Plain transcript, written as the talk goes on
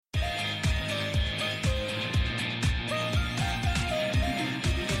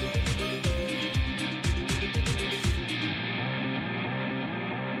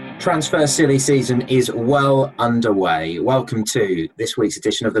Transfer silly season is well underway. Welcome to this week's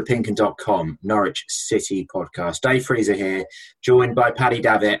edition of the PinkUn Norwich City Podcast. Dave Freezer here, joined by Paddy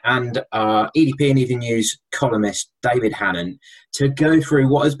Davitt and our EDP and Evening News columnist David Hannon to go through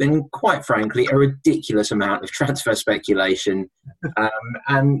what has been, quite frankly, a ridiculous amount of transfer speculation.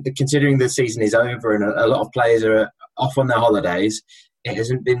 And considering the season is over and a lot of players are off on their holidays, it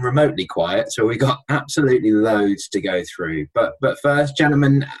hasn't been remotely quiet, so we've got absolutely loads to go through. But first,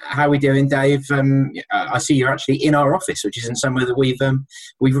 gentlemen, how are we doing, Dave? I see you're actually in our office, which isn't somewhere that we've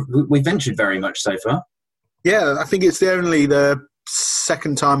ventured very much so far. Yeah, I think it's the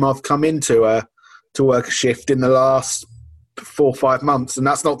second time I've come into to work a shift in the last 4 or 5 months, and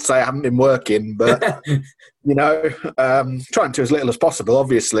that's not to say I haven't been working, but trying to as little as possible,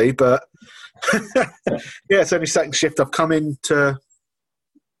 obviously. But yeah, it's only second shift I've come in to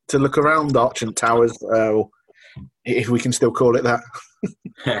look around Archant Towers, if we can still call it that.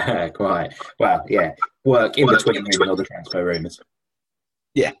 Quite. Well, yeah. Work in between all the transfer rumours.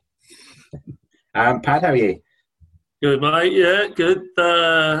 Yeah. Pat, how are you? Good, mate. Yeah, good.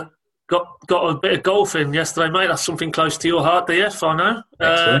 Got a bit of golf in yesterday, mate. That's something close to your heart, DF, I know.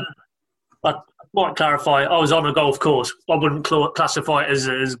 Excellent. I might clarify, I was on a golf course. I wouldn't classify it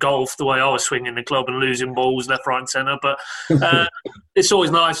as golf the way I was swinging the club and losing balls left, right and centre. But it's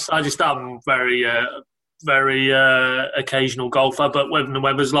always nice. I just am very occasional golfer. But when the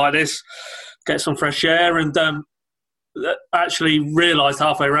weather's like this, get some fresh air. And actually realised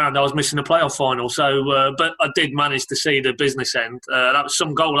halfway around I was missing the playoff final. So, but I did manage to see the business end. That was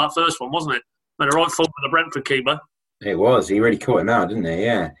some goal, that first one, wasn't it? Made a right foot with the Brentford keeper. It was. He really caught him out, didn't he?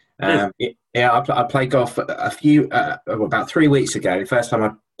 Yeah. I played golf about 3 weeks ago. The first time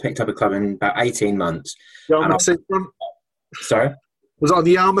I picked up a club in about 18 months. Sorry? Was it on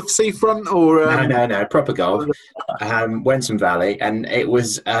the Yarmouth seafront or? No, proper golf. Wensum Valley, and it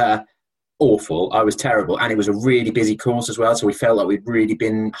was awful. I was terrible, and it was a really busy course as well, so we felt like we'd really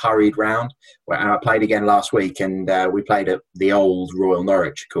been hurried round. I played again last week, and we played at the old Royal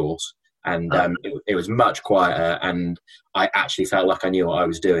Norwich course. And it was much quieter, and I actually felt like I knew what I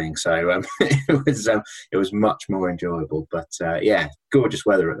was doing. So it was much more enjoyable. But yeah, gorgeous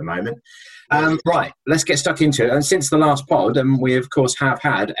weather at the moment. Right, let's get stuck into it. And since the last pod, we of course have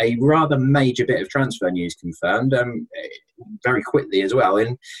had a rather major bit of transfer news confirmed very quickly as well.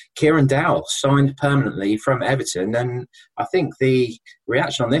 And Kieran Dowell signed permanently from Everton, and I think the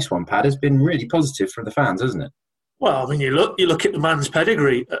reaction on this one, Pat, has been really positive from the fans, hasn't it? Well, I mean, you look at the man's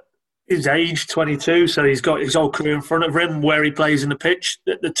pedigree. His age, 22, so he's got his whole career in front of him, where he plays in the pitch,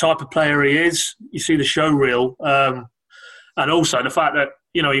 the type of player he is. You see the show reel. And also the fact that,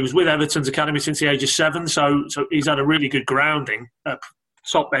 he was with Everton's academy since the age of 7, so he's had a really good grounding.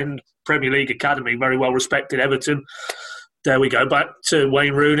 Top-end Premier League academy, very well-respected Everton. There we go, back to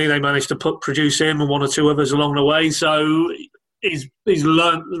Wayne Rooney. They managed to produce him and 1 or 2 others along the way, so he's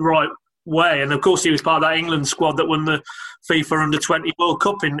learnt the right way. And of course he was part of that England squad that won the FIFA Under-20 World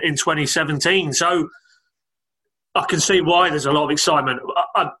Cup in 2017, so I can see why there's a lot of excitement.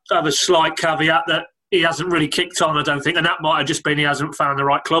 I have a slight caveat that he hasn't really kicked on, I don't think, and that might have just been he hasn't found the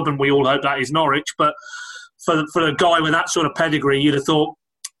right club, and we all hope that is Norwich. But for a guy with that sort of pedigree, you'd have thought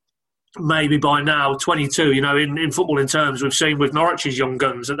maybe by now, 22, in football in terms, we've seen with Norwich's young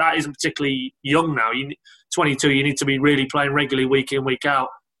guns that isn't particularly young now. 22, you need to be really playing regularly week in, week out.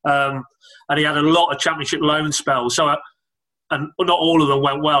 And he had a lot of championship loan spells. So, and not all of them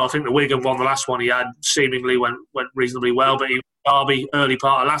went well. I think the Wigan one, the last one he had, seemingly went reasonably well. But he was Derby early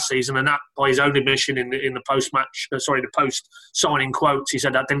part of last season, and that, by his own admission in the the post-signing quotes, he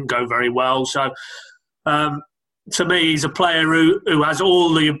said that didn't go very well. So, to me, he's a player who has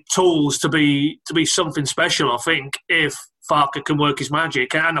all the tools to be something special, I think, if Farke can work his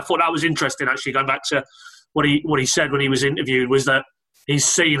magic. And I thought that was interesting, actually, going back to what he said when he was interviewed, was that he's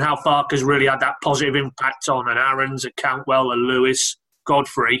seen how Farke's really had that positive impact on an Aarons, a Cantwell, a Lewis,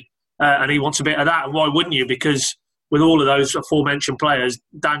 Godfrey, and he wants a bit of that. And why wouldn't you? Because with all of those aforementioned players,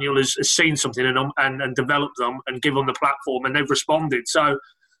 Daniel has seen something in them and developed them and given them the platform, and they've responded. So,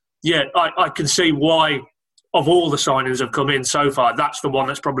 yeah, I can see why, of all the signings that have come in so far, that's the one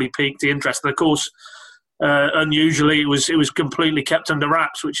that's probably piqued the interest. And of course, unusually, it was completely kept under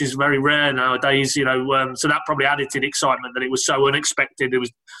wraps, which is very rare nowadays. So that probably added to the excitement that it was so unexpected.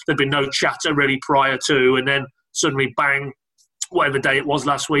 There'd been no chatter really prior to, and then suddenly, bang, whatever day it was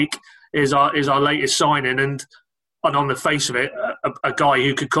last week is our latest signing. And on the face of it, a guy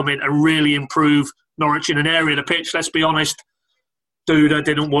who could come in and really improve Norwich in an area of the pitch. Let's be honest. Duda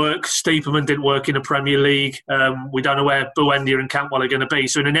didn't work. Stiepermann didn't work in the Premier League. We don't know where Buendia and Cantwell are going to be.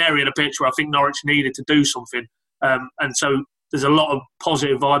 So in an area of the pitch where I think Norwich needed to do something. And so there's a lot of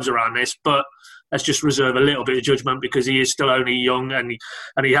positive vibes around this, but let's just reserve a little bit of judgment because he is still only young and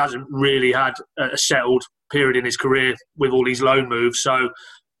he hasn't really had a settled period in his career with all these loan moves. So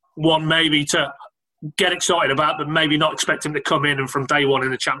one maybe to get excited about, but maybe not expect him to come in and from day one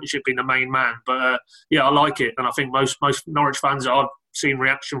in the Championship being the main man. But I like it, and I think most Norwich fans that I've seen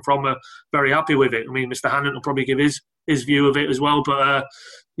reaction from are very happy with it. I mean, Mr. Hannon will probably give his view of it as well. But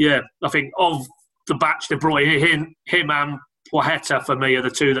I think of the batch they brought in, him and Poeta for me are the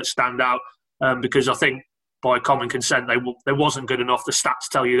two that stand out because I think by common consent they wasn't good enough. The stats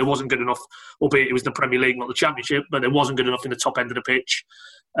tell you they wasn't good enough, albeit it was the Premier League, not the Championship, but they wasn't good enough in the top end of the pitch,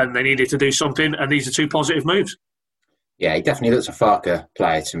 and they needed to do something. And these are two positive moves. Yeah, he definitely looks a Farke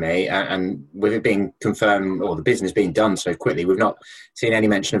player to me. And with it being confirmed, or the business being done so quickly, we've not seen any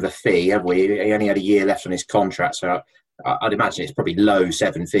mention of a fee, have we? He only had a year left on his contract, so I'd imagine it's probably low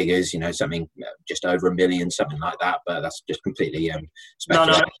seven figures, something just over $1 million, something like that. But that's just completely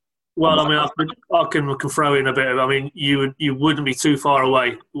speculative. No. Well, I mean, I can throw in a bit of. I mean, you wouldn't be too far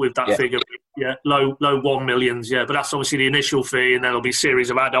away with that figure. Yeah, low 1 millions. Yeah, but that's obviously the initial fee, and there'll be a series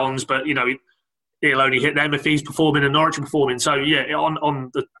of add-ons. But he'll only hit them if he's performing and Norwich are performing. So yeah,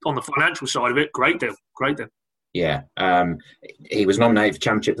 on the financial side of it, great deal. Yeah, he was nominated for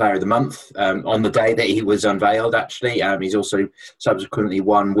Championship Player of the Month on the day that he was unveiled, actually. He's also subsequently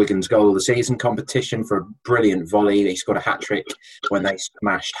won Wigan's Goal of the Season competition for a brilliant volley. He scored a hat-trick when they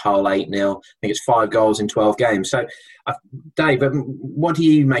smashed Hull 8-0. I think it's 5 goals in 12 games. So, Dave, what do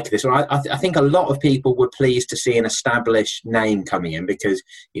you make of this one? I think a lot of people were pleased to see an established name coming in because,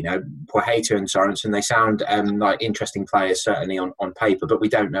 Poeta and Sorensen, they sound like interesting players, certainly on paper, but we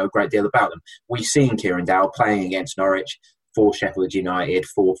don't know a great deal about them. We've seen Kieran Dowell playing against Norwich, for Sheffield United,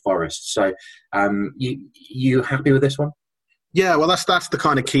 for Forest. So you happy with this one? Yeah, well, that's the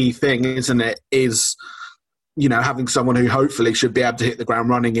kind of key thing, isn't it? Is, having someone who hopefully should be able to hit the ground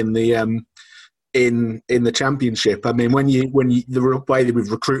running in the Championship. I mean, when you the way that we've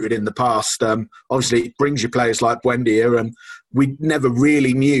recruited in the past, obviously it brings you players like Buendia, and we never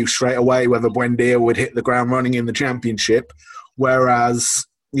really knew straight away whether Buendia would hit the ground running in the Championship, whereas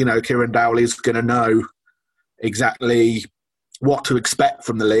Kieran Dowell is going to know exactly what to expect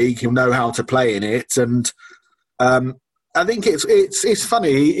from the league. He'll know how to play in it, and I think it's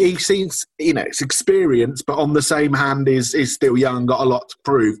funny. He seems it's experience, but on the same hand is still young, got a lot to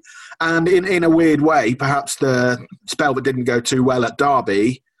prove. And in a weird way, perhaps the spell that didn't go too well at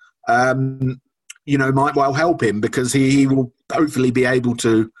Derby, might well help him because he will hopefully be able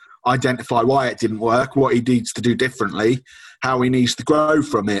to identify why it didn't work, what he needs to do differently, how he needs to grow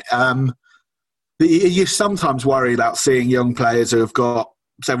from it. You sometimes worry about seeing young players who have got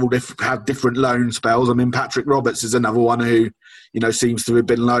have different loan spells. I mean, Patrick Roberts is another one who, seems to have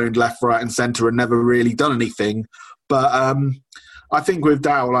been loaned left, right and centre and never really done anything. But I think with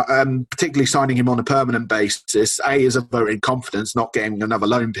Dowell, particularly signing him on a permanent basis, is a vote in confidence, not getting another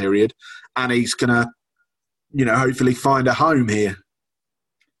loan period, and he's going to, hopefully find a home here.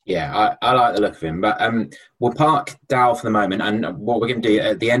 Yeah, I like the look of him. But we'll park Dowell for the moment. And what we're going to do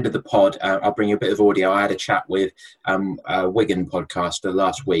at the end of the pod, I'll bring you a bit of audio. I had a chat with a Wigan podcaster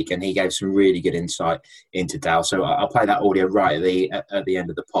last week, and he gave some really good insight into Dowell. So I'll play that audio right at the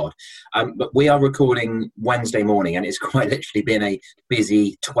end of the pod. But we are recording Wednesday morning, and it's quite literally been a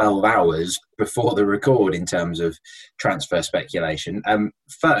busy 12 hours before the record in terms of transfer speculation.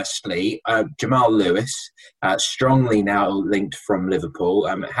 Firstly, Jamal Lewis, strongly now linked from Liverpool,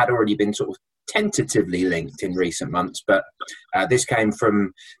 had already been sort of tentatively linked in recent months, but this came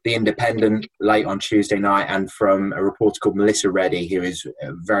from The Independent late on Tuesday night and from a reporter called Melissa Reddy, who is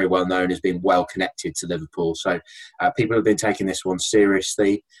very well known as being well connected to Liverpool. So people have been taking this one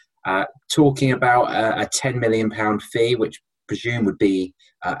seriously, talking about a £10 million fee, which presume would be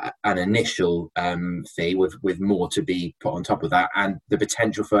an initial fee with more to be put on top of that, and the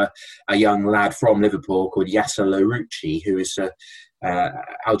potential for a young lad from Liverpool called Yasser Larouchi, who is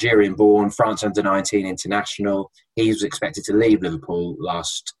Algerian-born, France under-19 international. He was expected to leave Liverpool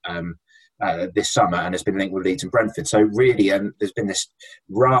this summer and has been linked with Leeds and Brentford. So really, there's been this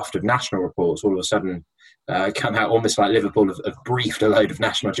raft of national reports all of a sudden come out, almost like Liverpool have briefed a load of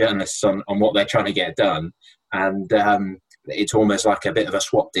national journalists on what they're trying to get done. And it's almost like a bit of a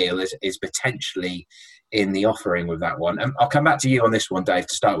swap deal is potentially in the offering with that one. I'll come back to you on this one, Dave,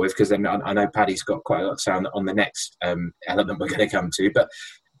 to start with, because then I know Paddy's got quite a lot of sound on the next element we're going to come to. But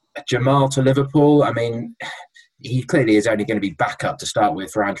Jamal to Liverpool, I mean, he clearly is only going to be backup to start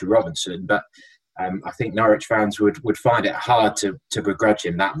with for Andrew Robinson, but I think Norwich fans would find it hard to begrudge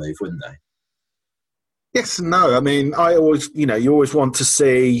him that move, wouldn't they? Yes and no. I mean, I always, you always want to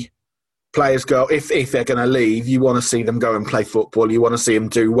see players go, if they're going to leave, you want to see them go and play football. You want to see them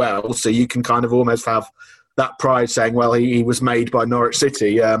do well. So you can kind of almost have that pride saying, well, he was made by Norwich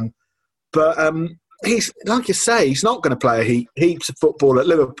City. But he's, like you say, he's not going to play heaps of football at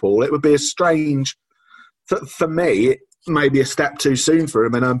Liverpool. It would be a strange, for me, maybe a step too soon for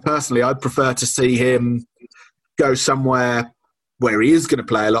him. And personally, I'd prefer to see him go somewhere where he is going to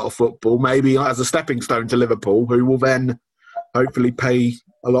play a lot of football, maybe as a stepping stone to Liverpool, who will then hopefully pay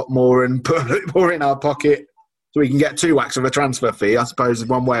a lot more and put more in our pocket so we can get 2 whacks of a transfer fee, I suppose is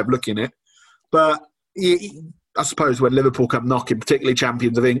one way of looking at it. But I suppose when Liverpool come knocking, particularly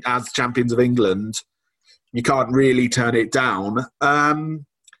champions of England, you can't really turn it down.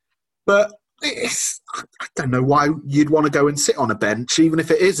 But I don't know why you'd want to go and sit on a bench, even if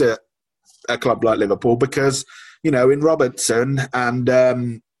it is a club like Liverpool, because, in Robertson and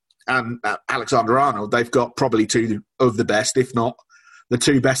Alexander-Arnold, they've got probably 2 of the best, if not the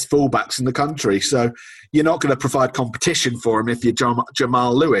 2 best fullbacks in the country. So you're not going to provide competition for him if you're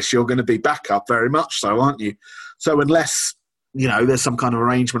Jamal Lewis. You're going to be backup very much so, aren't you? So unless, there's some kind of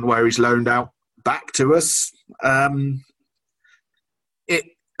arrangement where he's loaned out back to us, I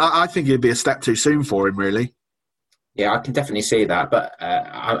think it'd be a step too soon for him, really. Yeah, I can definitely see that. But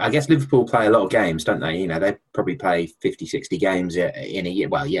I guess Liverpool play a lot of games, don't they? They probably play 50, 60 games in a year.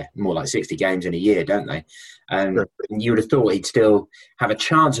 Well, yeah, more like 60 games in a year, don't they? And you would have thought he'd still have a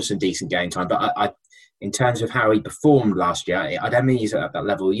chance of some decent game time. But I in terms of how he performed last year, I don't mean he's at that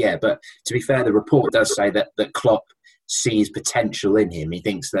level yet. But to be fair, the report does say that Klopp sees potential in him. He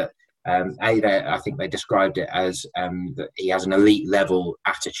thinks that, I think they described it as that he has an elite level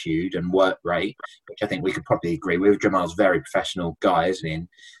attitude and work rate, which I think we could probably agree with. Jamal's a very professional guy, isn't he?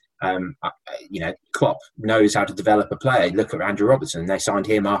 Klopp knows how to develop a player. Look at Andrew Robertson. They signed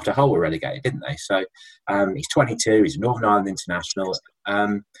him after Hull were relegated, didn't they? So he's 22. He's a Northern Ireland international.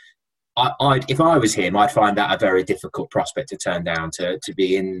 If I was him, I'd find that a very difficult prospect to turn down, to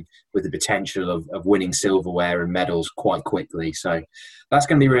be in with the potential of winning silverware and medals quite quickly. So that's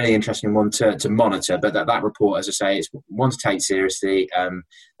going to be a really interesting one to monitor. But that report, as I say, is one to take seriously.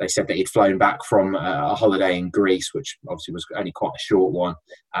 They said that he'd flown back from a holiday in Greece, which obviously was only quite a short one,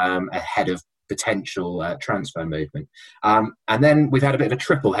 ahead of potential transfer movement. And then we've had a bit of a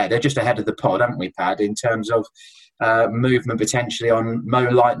triple header just ahead of the pod, haven't we, Pad, in terms of movement potentially on Mo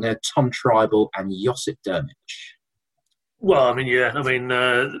Leitner, Tom Tribal and Josip Drmic. Well,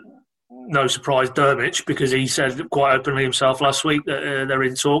 no surprise Drmic, because he said quite openly himself last week that they're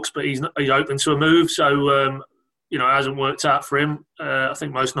in talks, but he's open to a move. So, it hasn't worked out for him. I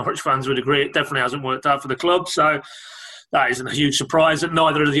think most Norwich fans would agree it definitely hasn't worked out for the club. So that isn't a huge surprise. And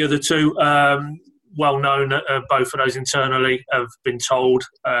neither of the other 2, well known, both of those internally, have been told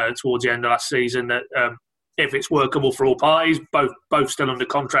towards the end of last season that if it's workable for all parties, both still under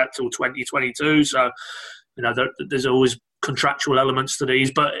contract till 2022. So, there's always contractual elements to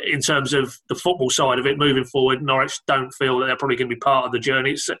these. But in terms of the football side of it, moving forward, Norwich don't feel that they're probably going to be part of the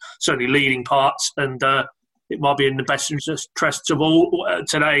journey. It's certainly leading parts, and it might be in the best interests of all.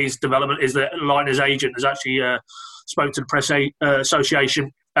 Today's development is that Leitner's agent has actually spoke to the Press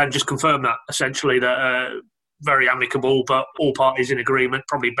Association and just confirmed that, essentially, that very amicable, but all parties in agreement,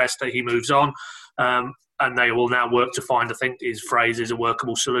 probably best that he moves on. And they will now work to find, I think his phrase is, a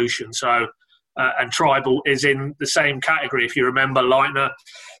workable solution. So, and Tribal is in the same category. If you remember, Leitner,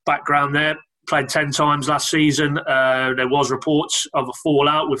 background there, played 10 times last season. There was reports of a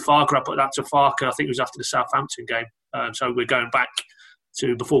fallout with Farke. I put that to Farke. I think it was after the Southampton game. So we're going back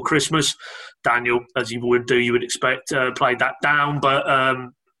to before Christmas. Daniel, as you would do, you would expect, played that down, but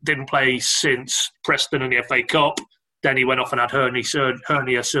didn't play since Preston and the FA Cup. Then he went off and had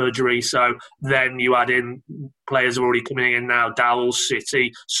hernia surgery. So then you add in players are already coming in now, Dowell,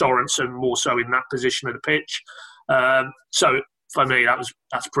 City, Sorensen, more so in that position of the pitch. So for me,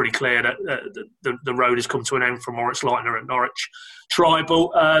 that's pretty clear that the road has come to an end for Moritz Leitner at Norwich.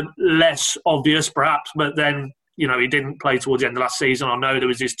 Tribal, less obvious perhaps, but then, he didn't play towards the end of last season. I know there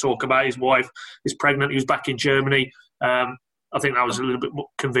was this talk about his wife is pregnant. He was back in Germany. I think that was a little bit more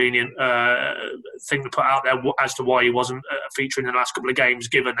convenient thing to put out there as to why he wasn't featuring in the last couple of games,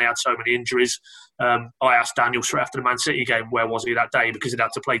 given they had so many injuries. I asked Daniel straight after the Man City game, where was he that day? Because he'd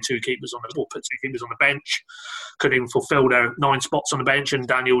had to play put two keepers on the bench. Couldn't even fulfil their 9 spots on the bench, and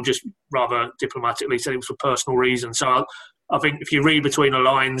Daniel just rather diplomatically said it was for personal reasons. So I think if you read between the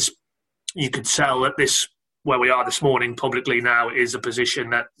lines, you could tell that this, where we are this morning publicly now, is a position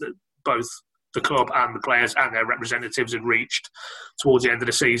that both the club and the players and their representatives had reached towards the end of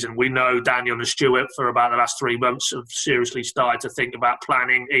the season. We know Daniel and Stuart for about the last 3 months have seriously started to think about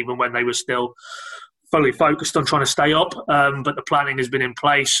planning, even when they were still fully focused on trying to stay up, but the planning has been in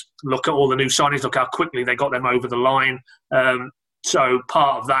place. Look at all the new signings, look how quickly they got them over the line. So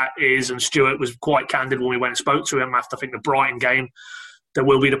part of that is, and Stuart was quite candid when we went and spoke to him after, I think, the Brighton game, there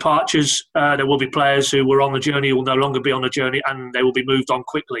will be departures. There will be players who were on the journey who will no longer be on the journey, and they will be moved on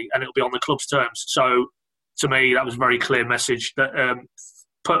quickly, and it'll be on the club's terms. So to me, that was a very clear message that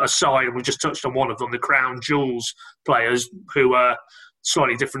put aside, and we just touched on one of them, the crown jewels players who are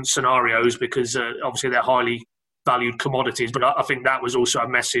slightly different scenarios because obviously they're highly valued commodities. But I think that was also a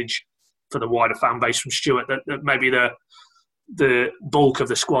message for the wider fan base from Stuart that maybe the bulk of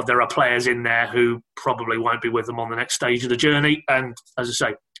the squad, there are players in there who probably won't be with them on the next stage of the journey. And as I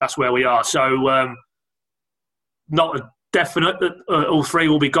say, that's where we are. So not a definite that all three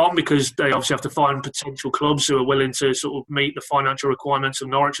will be gone, because they obviously have to find potential clubs who are willing to sort of meet the financial requirements of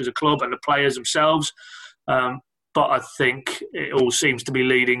Norwich as a club and the players themselves. But I think it all seems to be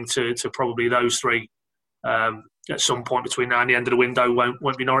leading to probably those three at some point between now and the end of the window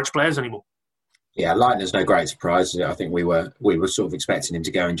won't be Norwich players anymore. Yeah, Leitner's no great surprise. I think we were sort of expecting him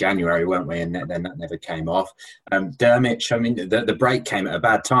to go in January, weren't we? And then that never came off. Dermot, I mean, the break came at a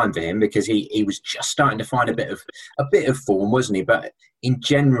bad time for him because he was just starting to find a bit of form, wasn't he? But in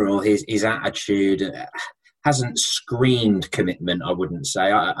general, his attitude hasn't screamed commitment, I wouldn't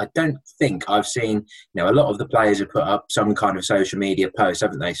say. I don't think I've seen, a lot of the players have put up some kind of social media post,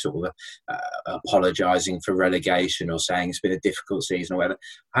 haven't they, sort of apologising for relegation or saying it's been a difficult season or whatever.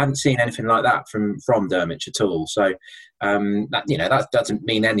 I haven't seen anything like that from Dermot at all. So, that doesn't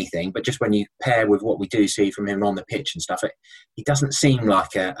mean anything, but just when you pair with what we do see from him on the pitch and stuff, he doesn't seem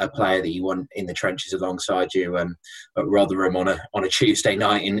like a player that you want in the trenches alongside you at Rotherham on a Tuesday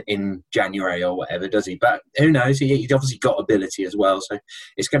night in January or whatever, does he? But who knows? He's obviously got ability as well, so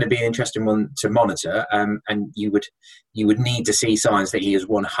it's going to be an interesting one to monitor. And you would need to see signs that he is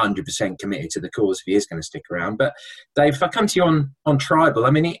 100% committed to the cause if he is going to stick around. But Dave, if I come to you on Tribal, I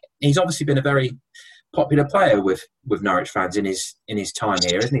mean, he's obviously been a very popular player with Norwich fans in his time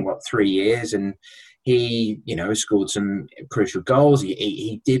here, isn't he? 3 years, and he scored some crucial goals.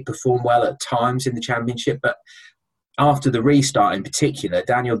 He did perform well at times in the Championship, but after the restart in particular,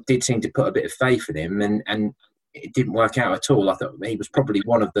 Daniel did seem to put a bit of faith in him, and it didn't work out at all. I thought he was probably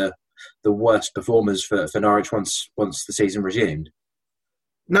one of the worst performers for Norwich once the season resumed.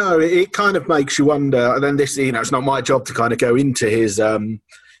 No, it kind of makes you wonder. And then this, it's not my job to kind of go into his,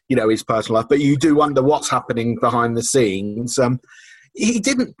 his personal life, but you do wonder what's happening behind the scenes. He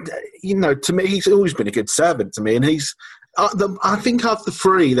didn't, to me, he's always been a good servant to me, and he's. I think of the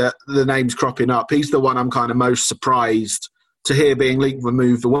three that the names cropping up, he's the one I'm kind of most surprised to hear being linked and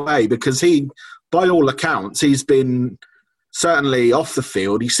moved away, because he, by all accounts, he's been certainly off the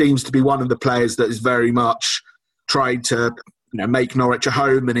field. He seems to be one of the players that is very much tried to make Norwich a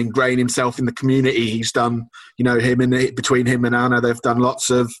home and ingrain himself in the community. He's done, between him and Anna, they've done lots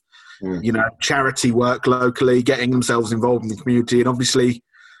of, charity work locally, getting themselves involved in the community, and obviously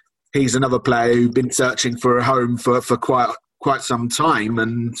he's another player who's been searching for a home for quite some time.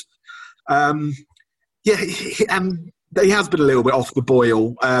 And, he has been a little bit off the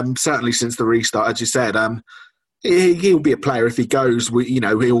boil, certainly since the restart, as you said. He'll be a player if he goes,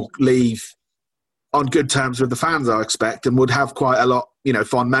 he'll leave on good terms with the fans, I expect, and would have quite a lot,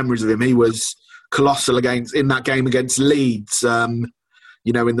 fond memories of him. He was colossal in that game against Leeds,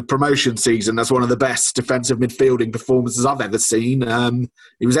 in the promotion season. That's one of the best defensive midfielding performances I've ever seen.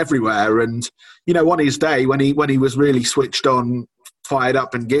 He was everywhere, and on his day when he was really switched on, fired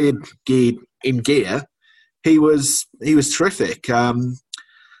up, and geared in gear, he was terrific.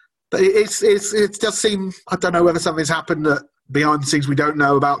 But it does seem, I don't know whether something's happened that behind the scenes we don't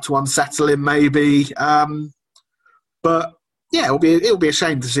know about to unsettle him, maybe. But yeah, it'll be a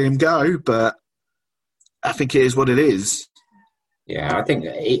shame to see him go, but I think it is what it is. Yeah, I think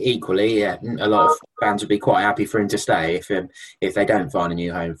equally, a lot of fans would be quite happy for him to stay if they don't find a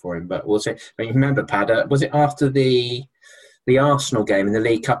new home for him. But we'll see. But you remember, Pad, was it after the Arsenal game in the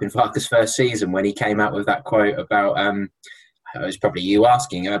League Cup in Farke's first season when he came out with that quote about it was probably you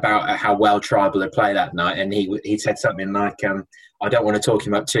asking about how well Tribal had played that night, and he said something like, "I don't want to talk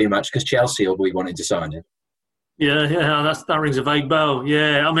him up too much because Chelsea will be wanting to sign him." Yeah, that rings a vague bell.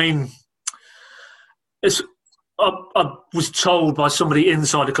 Yeah, I mean, I was told by somebody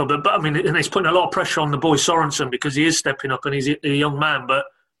inside the club, but I mean, and it's putting a lot of pressure on the boy Sorensen because he is stepping up and he's a young man, but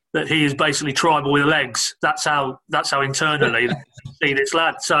that he is basically Tribal with legs. That's how internally they see this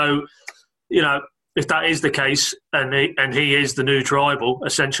lad. So, if that is the case, and he is the new Tribal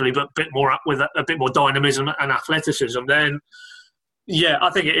essentially, but with a bit more dynamism and athleticism, then yeah, I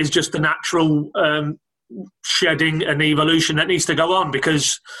think it is just the natural shedding and evolution that needs to go on,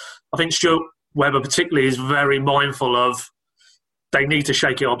 because I think Stuart Webber particularly is very mindful of they need to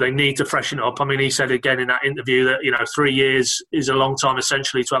shake it up. They need to freshen it up. I mean, he said again in that interview that, 3 years is a long time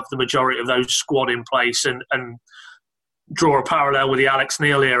essentially to have the majority of those squad in place and draw a parallel with the Alex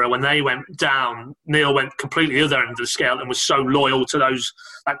Neil era. When they went down, Neil went completely the other end of the scale and was so loyal to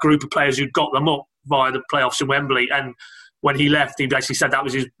that group of players who'd got them up via the playoffs in Wembley. And when he left, he basically said that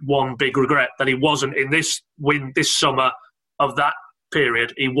was his one big regret, that he wasn't in this summer of that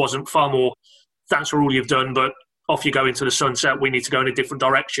period. He wasn't far more, thanks for all you've done, but off you go into the sunset. We need to go in a different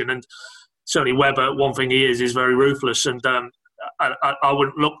direction. And certainly Webber, one thing he is very ruthless. And I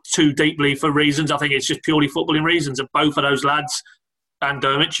wouldn't look too deeply for reasons. I think it's just purely footballing reasons. And both of those lads, and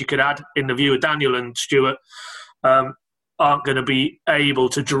Dermot, you could add in the view of Daniel and Stuart, aren't going to be able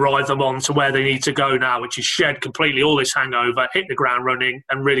to drive them on to where they need to go now, which is shed completely all this hangover, hit the ground running,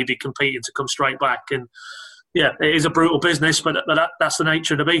 and really be competing to come straight back. And yeah, it is a brutal business, but that's the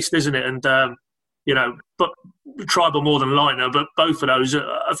nature of the beast, isn't it? And but Tribal more than Leitner, but both of those,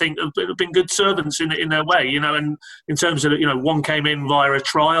 I think, have been good servants in their way, and in terms of, one came in via a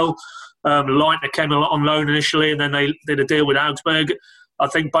trial, Leitner came on loan initially, and then they did a deal with Augsburg. I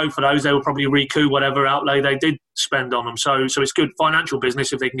think both of those, they will probably recoup whatever outlay they did spend on them. So it's good financial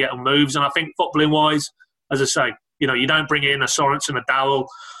business if they can get on moves. And I think footballing-wise, as I say, you don't bring in a Sorensen, a Dowell,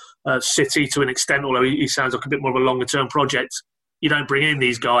 City to an extent, although he sounds like a bit more of a longer-term project. You don't bring in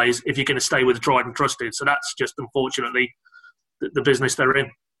these guys if you're going to stay with the tried and trusted. So that's just, unfortunately, the business they're in.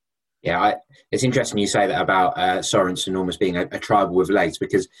 Yeah, it's interesting you say that about Sorensen almost being a tribal with Leeds,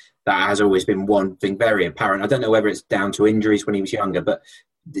 because that has always been one thing very apparent. I don't know whether it's down to injuries when he was younger, but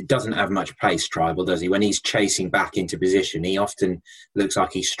it doesn't have much pace, Tribal, does he? When he's chasing back into position, he often looks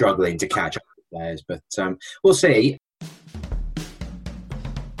like he's struggling to catch up with players. But we'll see.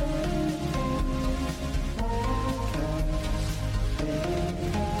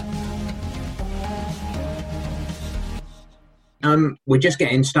 We're just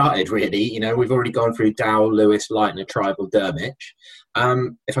getting started, really. We've already gone through Dowell, Lewis, Leitner, Tribal, Dermich.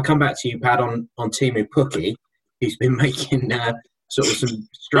 If I come back to you, Pad, on Timu Pukki, who's been making sort of some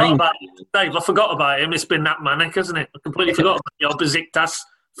strange... Dave, I forgot about him. It's been that manic, hasn't it? I completely forgot about your Besiktas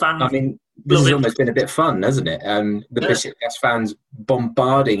fan. I mean, this has almost been a bit fun, hasn't it? Besiktas fans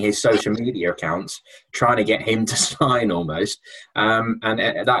bombarding his social media accounts, trying to get him to sign almost. And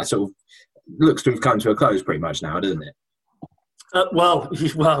that sort of looks to have come to a close pretty much now, doesn't it? Well,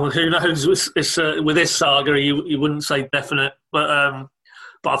 who knows? It's with this saga, you wouldn't say definite, but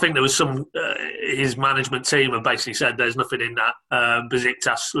I think there was some. His management team have basically said there's nothing in that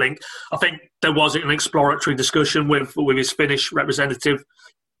Besiktas link. I think there was an exploratory discussion with his Finnish representative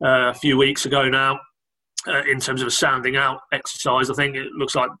a few weeks ago now, in terms of a sounding out exercise. I think it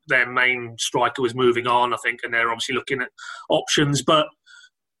looks like their main striker was moving on. I think, and they're obviously looking at options, but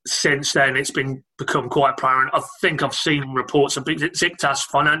since then it's become quite apparent. I think I've seen reports of Besiktas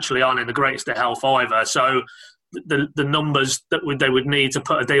financially aren't in the greatest of health either. So the numbers that they would need to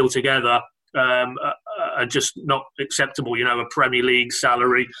put a deal together are just not acceptable. A Premier League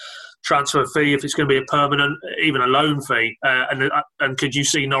salary, transfer fee if it's going to be a permanent, even a loan fee. And could you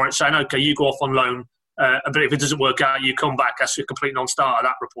see Norwich saying, okay, you go off on loan, but if it doesn't work out, you come back? That's a complete non-starter,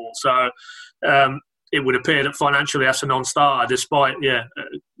 that report. So it would appear that financially that's a non-starter, despite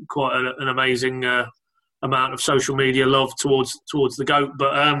quite an amazing amount of social media love towards the GOAT.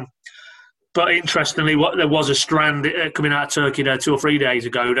 But interestingly, there was a strand coming out of Turkey there 2 or 3 days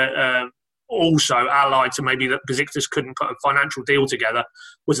ago that also allied to maybe that Besiktas couldn't put a financial deal together,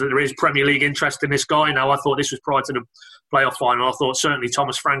 was that there is Premier League interest in this guy. Now, I thought this was prior to the playoff final. I thought certainly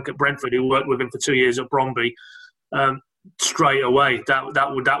Thomas Frank at Brentford, who worked with him for 2 years at Bromby, straight away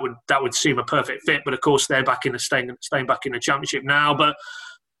that would seem a perfect fit. But of course, they're back in staying back in the Championship now. But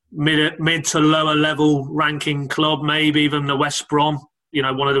mid to lower level ranking club, maybe even the West Brom,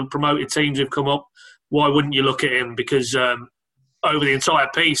 one of the promoted teams who've come up. Why wouldn't you look at him? Because over the entire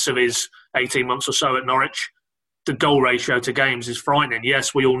piece of his 18 months or so at Norwich, the goal ratio to games is frightening.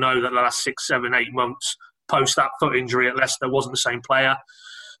 Yes, we all know that the last 6, 7, 8 months post that foot injury at Leicester wasn't the same player.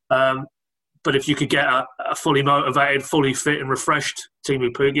 But if you could get a fully motivated, fully fit and refreshed Timu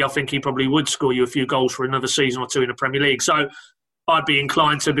Pukki, I think he probably would score you a few goals for another season or two in the Premier League. So I'd be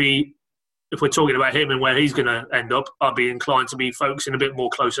inclined to be, if we're talking about him and where he's going to end up, I'd be inclined to be focusing a bit more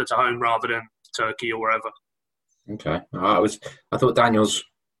closer to home rather than Turkey or wherever. Okay. I thought Daniel's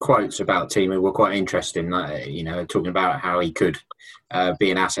quotes about Timu were quite interesting. Talking about how he could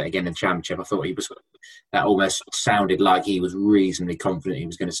be an asset again in the Championship. I thought that almost sounded like he was reasonably confident he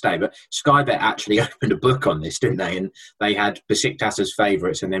was going to stay. But Sky Bet actually opened a book on this, didn't they? And they had Besiktas as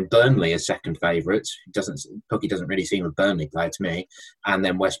favourites, and then Burnley as second favourites. Pookie doesn't really seem a Burnley player to me, and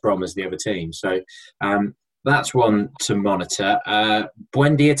then West Brom as the other team. So that's one to monitor.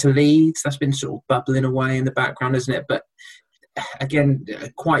 Buendia to Leeds, that's been sort of bubbling away in the background, isn't it? But again,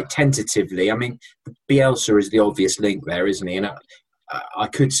 quite tentatively. I mean, Bielsa is the obvious link there, isn't he? And I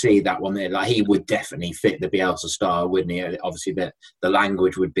could see that one there. Like, he would definitely fit the Bielsa style, wouldn't he? Obviously, the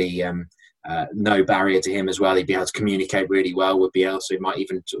language would be no barrier to him as well. He'd be able to communicate really well with Bielsa. He might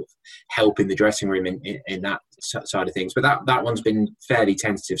even sort of help in the dressing room in that side of things. But that one's been fairly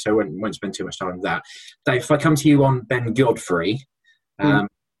tentative, so I won't spend too much time on that. Dave, if I come to you on Ben Godfrey,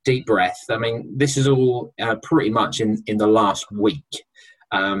 deep breath. I mean, this is all pretty much in the last week.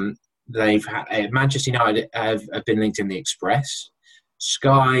 They've Manchester United have been linked in the Express.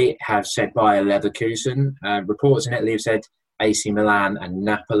 Sky have said Bayer Leverkusen. Reports in Italy have said AC Milan and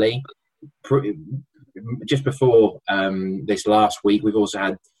Napoli. Just before this last week, we've also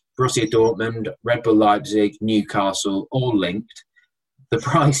had Borussia Dortmund, Red Bull Leipzig, Newcastle, all linked. The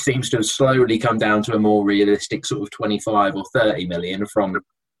price seems to have slowly come down to a more realistic sort of 25 or 30 million from,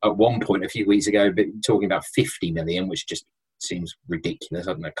 at one point a few weeks ago, talking about 50 million, which just seems ridiculous.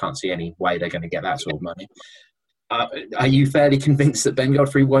 I can't see any way they're going to get that sort of money. Are you fairly convinced that Ben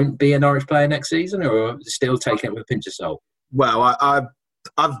Godfrey won't be a Norwich player next season, or still taking it with a pinch of salt? Well,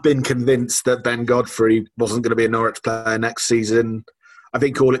 I've been convinced that Ben Godfrey wasn't going to be a Norwich player next season. I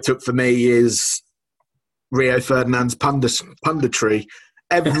think all it took for me is Rio Ferdinand's punditry.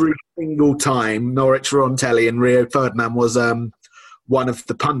 Every single time Norwich were on telly and Rio Ferdinand was one of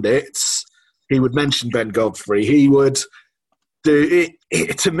the pundits, he would mention Ben Godfrey. He would do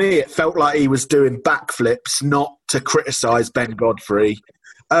it. To me, it felt like he was doing backflips, not to criticise Ben Godfrey.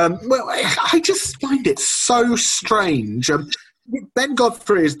 Well, I just find it so strange. Ben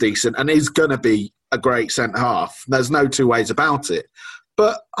Godfrey is decent and is going to be a great centre-half. There's no two ways about it.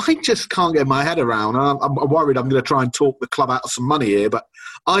 But I just can't get my head around. I'm worried I'm going to try and talk the club out of some money here, but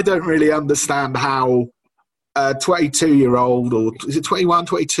I don't really understand how a 22-year-old, or is it 21,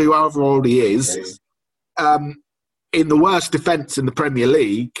 22, however old he is, in the worst defence in the Premier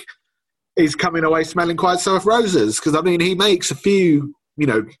League, is coming away smelling quite so of roses. Because, I mean, he makes a few, he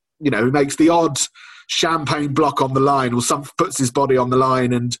makes the odd champagne block on the line, or puts his body on the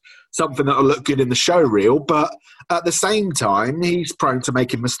line and something that will look good in the show reel. But at the same time, he's prone to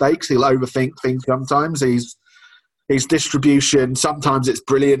making mistakes. He'll overthink things sometimes. His distribution, sometimes it's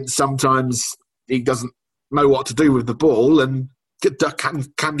brilliant. Sometimes he doesn't know what to do with the ball and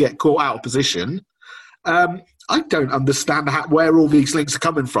can get caught out of position. I don't understand where all these links are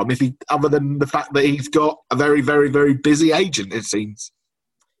coming from, other than the fact that he's got a very, very, very busy agent, it seems.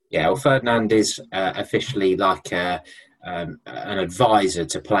 Yeah, well, Ferdinand is officially like an advisor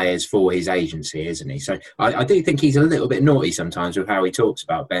to players for his agency, isn't he? So I do think he's a little bit naughty sometimes with how he talks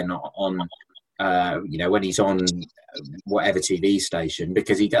about Ben on when he's on whatever TV station,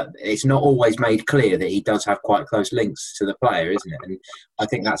 because it's not always made clear that he does have quite close links to the player, isn't it? And I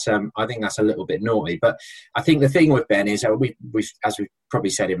think that's a little bit naughty. But I think the thing with Ben is we've as we've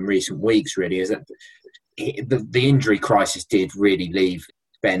probably said in recent weeks, really, is that the injury crisis did really leave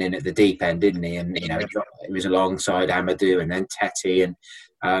Ben in at the deep end, didn't he? And it was alongside Amadou and then Teti, and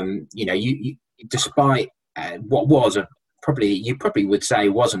you despite what was you probably would say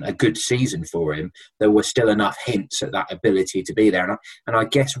wasn't a good season for him, there were still enough hints at that ability to be there. And I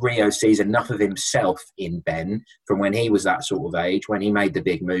guess Rio sees enough of himself in Ben from when he was that sort of age, when he made the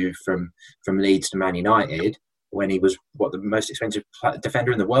big move from Leeds to Man United, when he was the most expensive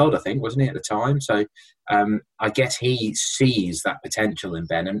defender in the world, I think, wasn't he, at the time? So I guess he sees that potential in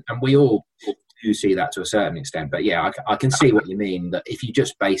Ben, and we all do see that to a certain extent. But yeah, I can see what you mean, that if you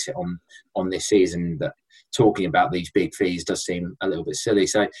just base it on this season, that talking about these big fees does seem a little bit silly.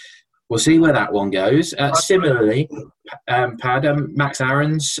 So we'll see where that one goes. Similarly, Max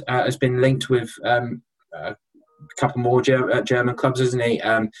Aarons has been linked with a couple more German clubs, isn't he?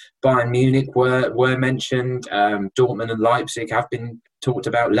 Bayern Munich were mentioned. Dortmund and Leipzig have been talked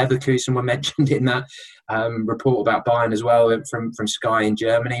about. Leverkusen were mentioned in that report about Bayern as well from Sky in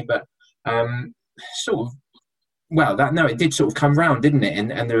Germany. But it did sort of come round, didn't it?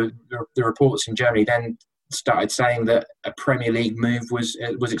 And the reports in Germany then started saying that a Premier League move was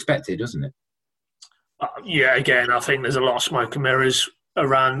expected, wasn't it? Yeah, again, I think there's a lot of smoke and mirrors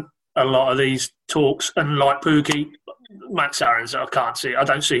around a lot of these talks, and like Pookie, Max Aarons, I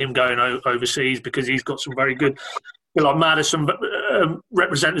don't see him going overseas, because he's got some very good, like Maddison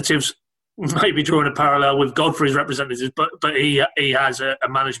representatives, maybe drawing a parallel with Godfrey's representatives, but he has a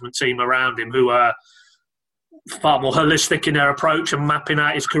management team around him who are far more holistic in their approach and mapping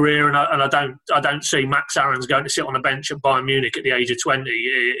out his career. And I don't see Max Aarons going to sit on the bench at Bayern Munich at the age of 20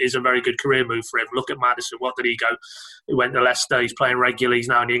 is a very good career move for him. Look at Maddison. What did he go? He went to Leicester. He's playing regularly. He's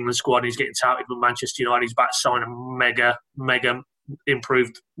now in the England squad. He's getting touted with Manchester United. He's about to sign a mega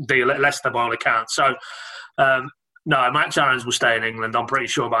improved deal at Leicester by all accounts. So, no, Max Aarons will stay in England. I'm pretty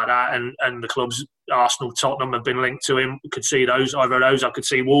sure about that. And the clubs, Arsenal, Tottenham, have been linked to him. Could see those. Either of those. I could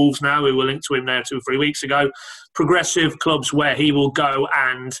see Wolves now, who were linked to him there 2 or 3 weeks ago. Progressive clubs where he will go,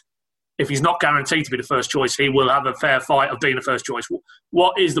 and if he's not guaranteed to be the first choice, he will have a fair fight of being the first choice.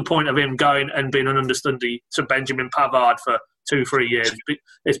 What is the point of him going and being an understudy to Benjamin Pavard for 2-3 years?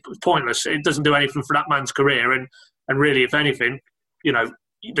 It's pointless. It doesn't do anything for that man's career. And really, if anything,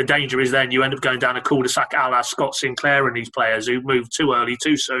 the danger is then you end up going down a cul-de-sac a la Scott Sinclair and these players who moved too early,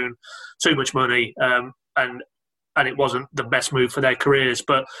 too soon, too much money, and it wasn't the best move for their careers.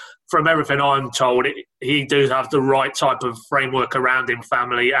 But from everything I'm told, he does have the right type of framework around him,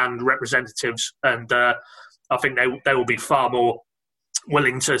 family and representatives, and I think they will be far more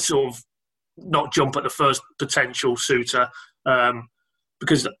willing to sort of not jump at the first potential suitor,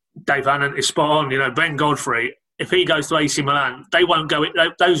 because Dave Hannant is spot on. Ben Godfrey, if he goes to AC Milan, they won't go.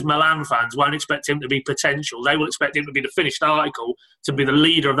 Those Milan fans won't expect him to be potential. They will expect him to be the finished article, to be the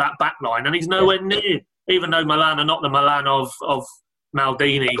leader of that back line, and he's nowhere near. Even though Milan are not the Milan of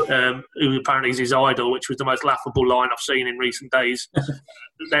Maldini, who apparently is his idol, which was the most laughable line I've seen in recent days.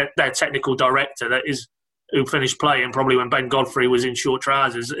 their technical director, who finished playing probably when Ben Godfrey was in short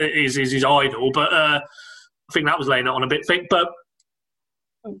trousers, is his idol. But I think that was laying it on a bit thick. But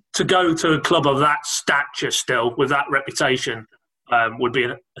to go to a club of that stature still, with that reputation, would be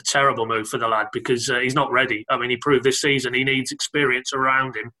a terrible move for the lad, because he's not ready. I mean, he proved this season he needs experience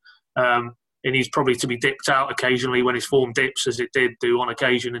around him. He needs probably to be dipped out occasionally when his form dips, as it did do on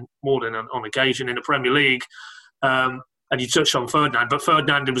occasion, and more than on occasion in the Premier League. And you touched on Ferdinand, but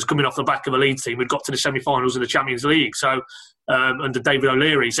Ferdinand was coming off the back of a Leeds team who'd got to the semi-finals of the Champions League. So under David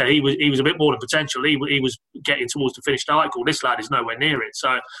O'Leary, so he was a bit more than potential. He was getting towards the finished article. This lad is nowhere near it.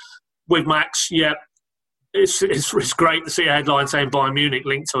 So with Max, yeah, it's great to see a headline saying Bayern Munich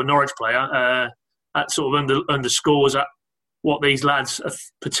linked to a Norwich player. That sort of underscores what these lads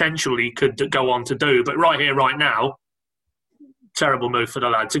potentially could go on to do. But right here, right now, terrible move for the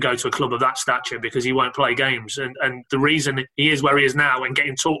lad to go to a club of that stature, because he won't play games. And the reason he is where he is now and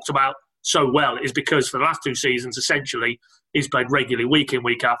getting talked about so well is because for the last 2 seasons, essentially, he's played regularly week in,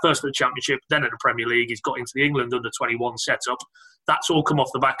 week out, first at the Championship, then at the Premier League. He's got into the England under-21 setup. That's all come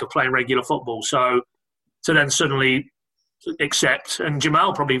off the back of playing regular football. So to then suddenly accept, and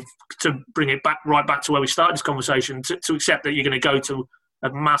Jamal probably, to bring it right back to where we started this conversation, to accept that you're going to go to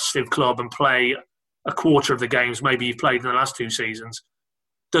a massive club and play a quarter of the games maybe you've played in the last 2 seasons,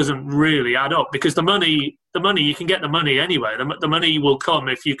 doesn't really add up, because the money you can get the money anyway. The money will come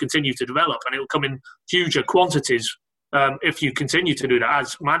if you continue to develop, and it will come in huger quantities if you continue to do that,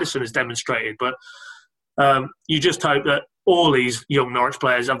 as Maddison has demonstrated. But you just hope that all these young Norwich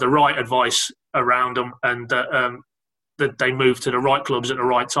players have the right advice around them, and that they move to the right clubs at the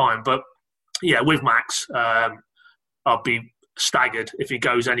right time. But yeah, with Max, I'll be staggered if he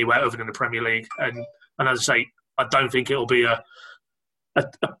goes anywhere other than the Premier League. And as I say, I don't think it'll be a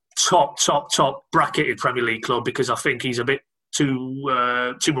top bracketed Premier League club, because I think he's a bit too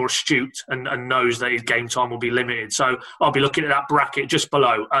more astute and knows that his game time will be limited. So I'll be looking at that bracket just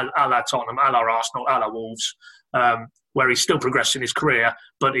below, a la Tottenham, a la Arsenal, a la Wolves, where he's still progressing his career,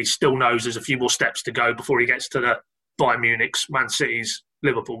 but he still knows there's a few more steps to go before he gets to the Bayern Munich's, Man City's,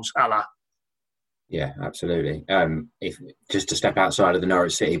 Liverpool's, a la. Yeah, absolutely. If just to step outside of the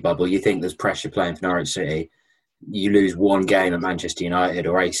Norwich City bubble, you think there's pressure playing for Norwich City, you lose one game at Manchester United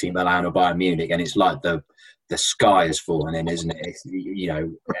or AC Milan or Bayern Munich, and it's like the sky has fallen in, isn't it? It's,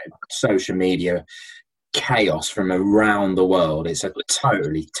 social media chaos from around the world. It's a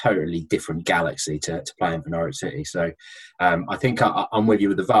totally different galaxy to playing for Norwich City. So I think I'm with you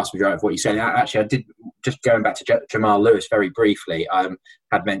with the vast majority of what you said. Actually, I did, just going back to Jamal Lewis very briefly,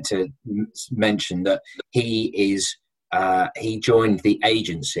 had meant to mention that he joined the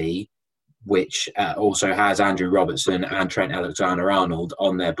agency which also has Andrew Robertson and Trent Alexander-Arnold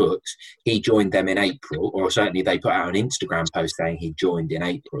on their books. He joined them in April, or certainly they put out an Instagram post saying he joined in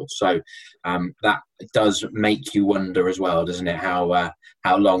April. So that does make you wonder as well, doesn't it, how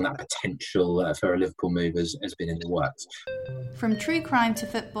long that potential for a Liverpool move has been in the works. From true crime to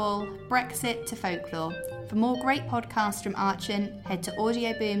football, Brexit to folklore. For more great podcasts from Archant, head to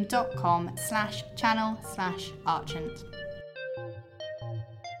audioboom.com/channel/Archant.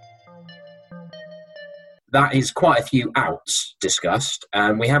 that is quite a few outs discussed.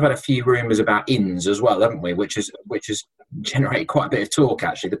 We have had a few rumours about ins as well, haven't we? Which has generated quite a bit of talk,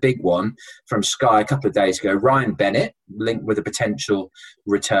 actually. The big one from Sky a couple of days ago, Ryan Bennett, linked with a potential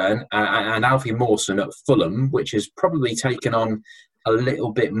return, and Alfie Mawson at Fulham, which has probably taken on a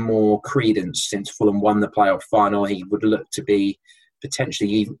little bit more credence since Fulham won the playoff final. He would look to be potentially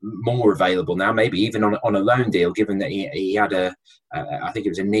even more available now, maybe even on a loan deal, given that he had I think it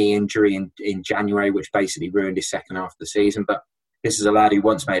was a knee injury in January, which basically ruined his second half of the season. But this is a lad who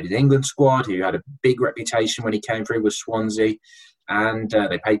once made an England squad, who had a big reputation when he came through with Swansea, and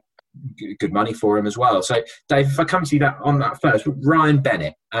they paid good money for him as well. So, Dave, if I come to you on that first, Ryan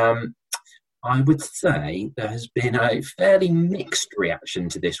Bennett, I would say there has been a fairly mixed reaction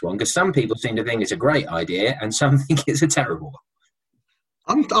to this one, because some people seem to think it's a great idea and some think it's a terrible one.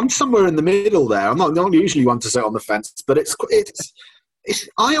 I'm somewhere in the middle there. I'm not usually one to sit on the fence, but it's.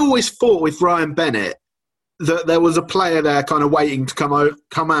 I always thought with Ryan Bennett that there was a player there kind of waiting to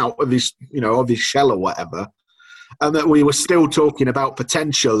come out of his shell or whatever, and that we were still talking about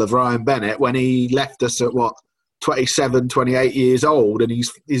potential of Ryan Bennett when he left us at 27, 28 years old, and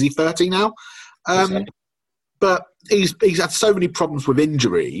is he 30 now? But he's had so many problems with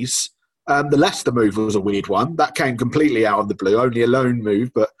injuries. The Leicester move was a weird one. That came completely out of the blue, only a loan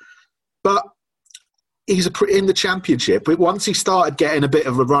move. But he's in the Championship. Once he started getting a bit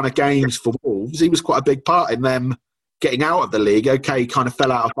of a run of games for Wolves, he was quite a big part in them getting out of the league. Okay, kind of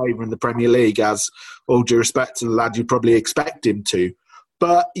fell out of favour in the Premier League, as all due respect to the lad, you probably expect him to.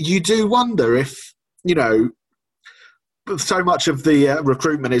 But you do wonder if, so much of the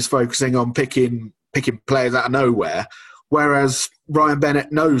recruitment is focusing on picking players out of nowhere, whereas Ryan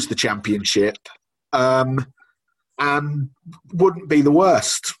Bennett knows the Championship and wouldn't be the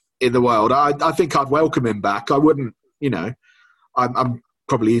worst in the world. I think I'd welcome him back. I wouldn't, I'm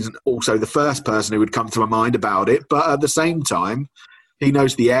probably isn't also the first person who would come to my mind about it, but at the same time, he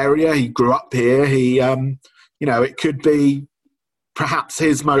knows the area. He grew up here. He, it could be perhaps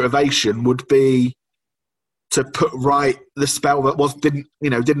his motivation would be to put right the spell that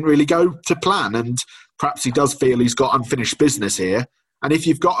didn't really go to plan, and perhaps he does feel he's got unfinished business here. And if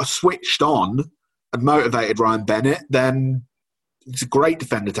you've got a switched on and motivated Ryan Bennett, then he's a great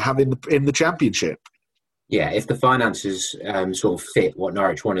defender to have in the Championship. Yeah, if the finances sort of fit what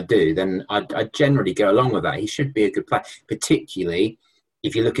Norwich want to do, then I'd generally go along with that. He should be a good player, particularly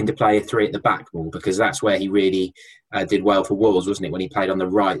if you're looking to play a three at the back more, because that's where he really did well for Wolves, wasn't it, when he played on the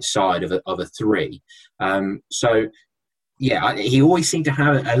right side of a three. He always seemed to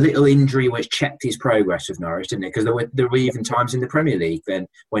have a little injury which checked his progress with Norwich, didn't it? Because there were even times in the Premier League then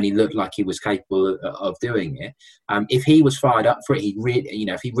when he looked like he was capable of doing it. If he was fired up for it,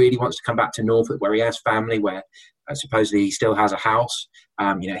 if he really wants to come back to Norfolk, where he has family, where supposedly he still has a house.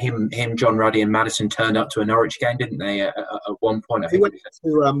 Him, John Ruddy, and Maddison turned up to a Norwich game, didn't they? At one point, I think.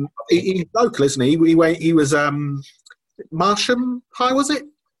 He's local, isn't he? He was Marsham High, was it?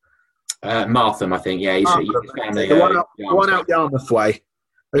 Martham, I think. Yeah, he's family. The one out Yarmouth way.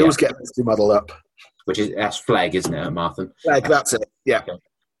 I always get those two muddled up. That's Flegg, isn't it, at Martham? Flegg, that's it. Yeah.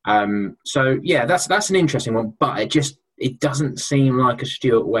 Okay. That's an interesting one, but it doesn't seem like a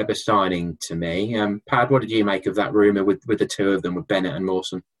Stuart Webber signing to me. Pad, what did you make of that rumour with the two of them, with Bennett and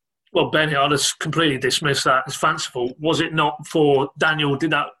Mawson? Well, Bennett, I'd have completely dismissed that as fanciful. Was it not for Daniel did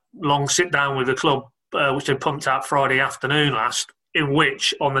that long sit down with the club, which they pumped out Friday afternoon last, in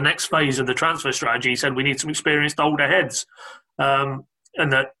which on the next phase of the transfer strategy, he said we need some experienced older heads, and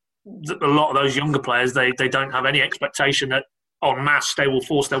that a lot of those younger players, they don't have any expectation that en masse they will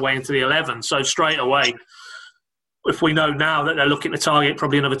force their way into the 11. So straight away, if we know now that they're looking to target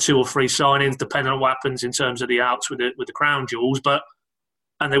probably another 2 or 3 signings, depending on what happens in terms of the outs with the crown jewels,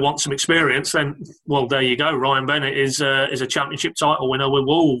 and they want some experience, then, well, there you go. Ryan Bennett is a championship title winner with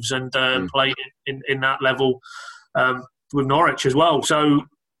Wolves and played in that level with Norwich as well. So,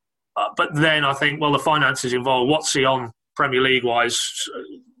 but then I think, well, the finances involved, what's he on Premier League-wise?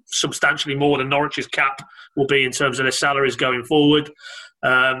 Substantially more than Norwich's cap will be in terms of their salaries going forward.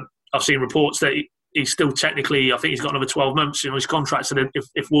 I've seen reports that he's still technically, I think he's got another 12 months in his contract, so that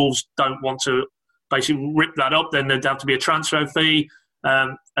if Wolves don't want to basically rip that up, then there'd have to be a transfer fee.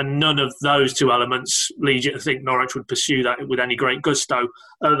 And none of those two elements lead you to think Norwich would pursue that with any great gusto,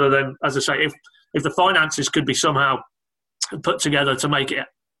 other than, as I say, if the finances could be somehow put together to make it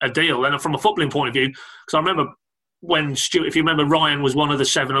a deal. And from a footballing point of view, because I remember when Stuart, if you remember, Ryan was one of the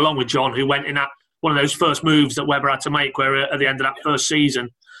 7 along with John who went in that one of those first moves that Webber had to make, where at the end of that first season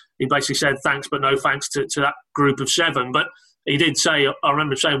he basically said thanks but no thanks to that group of 7. But he did say, I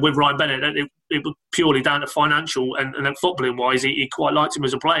remember saying with Ryan Bennett that it was purely down to financial and footballing wise he quite liked him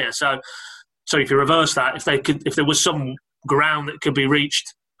as a player. So So if you reverse that, if there was some ground that could be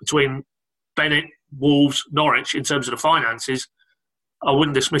reached between Bennett, Wolves, Norwich in terms of the finances, I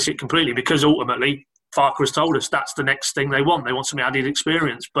wouldn't dismiss it completely, because ultimately Farker has told us that's the next thing they want. They want some added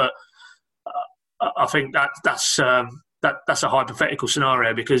experience. But I think that's a hypothetical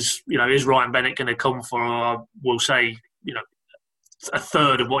scenario, because, is Ryan Bennett going to come for, we'll say, a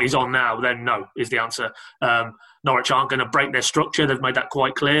third of what he's on now? Then no, is the answer. Norwich aren't going to break their structure. They've made that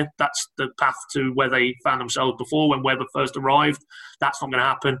quite clear. That's the path to where they found themselves before when Webber first arrived. That's not going to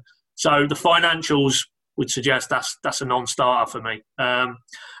happen. So the financials would suggest that's a non-starter for me. And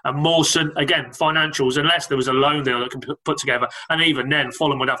Mawson, again, financials, unless there was a loan deal that can put together, and even then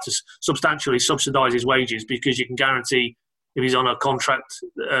Fulham would have to substantially subsidise his wages, because you can guarantee if he's on a contract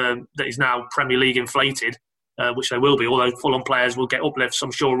that is now Premier League inflated, which they will be, although Fulham players will get uplifts,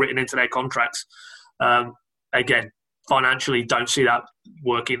 I'm sure, written into their contracts. Again, financially, don't see that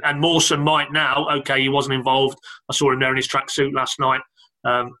working. And Mawson might now. Okay, he wasn't involved. I saw him there in his tracksuit last night.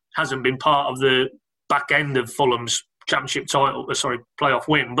 Hasn't been part of the back end of Fulham's playoff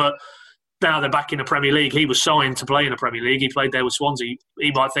win. But now they're back in the Premier League. He was signed to play in the Premier League. He played there with Swansea.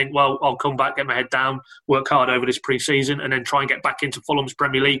 He might think, well, I'll come back, get my head down, work hard over this pre-season, and then try and get back into Fulham's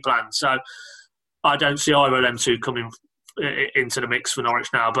Premier League plan. So I don't see either of them two coming into the mix for Norwich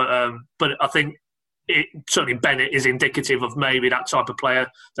now. But I think certainly Bennett is indicative of maybe that type of player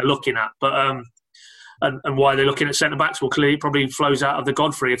they're looking at. But and why they're looking at centre-backs, well, clearly it probably flows out of the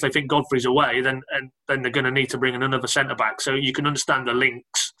Godfrey. If they think Godfrey's away, then they're going to need to bring in another centre-back. So you can understand the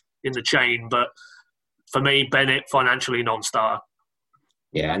links in the chain. But for me, Bennett, financially non-starter.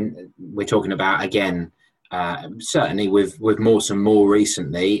 Yeah, and we're talking about, again, certainly with Mawson more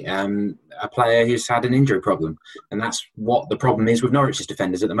recently, a player who's had an injury problem. And that's what the problem is with Norwich's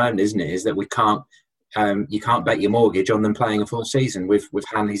defenders at the moment, isn't it? Is that you can't bet your mortgage on them playing a full season with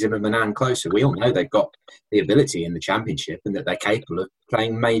Hanley, Zimmerman and Closer. We all know they've got the ability in the Championship and that they're capable of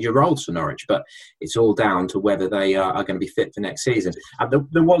playing major roles for Norwich, but it's all down to whether they are going to be fit for next season.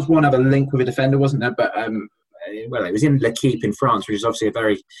 There was one other link with a defender, wasn't there? But it was in L'Équipe in France, which is obviously a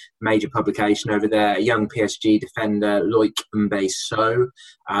very major publication over there. A young PSG defender, Loic Mbesso.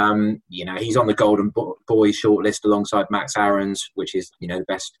 He's on the Golden Boy shortlist alongside Max Aarons, which is, the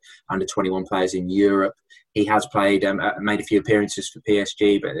best under 21 players in Europe. He has played, made a few appearances for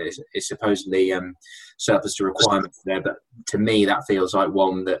PSG, but it's supposedly surplus to requirements there. But to me, that feels like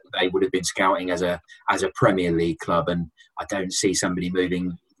one that they would have been scouting as a Premier League club, and I don't see somebody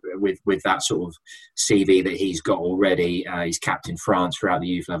moving with that sort of CV that he's got already. He's captained France throughout the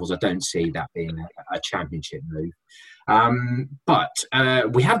youth levels. I don't see that being a Championship move. But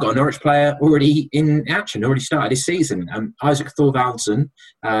we have got a Norwich player already in action, already started his season. Isaac Thorvaldsen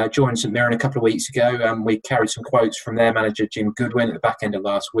joined St Mirren a couple of weeks ago. We carried some quotes from their manager, Jim Goodwin, at the back end of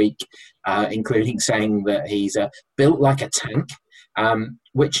last week, including saying that he's built like a tank,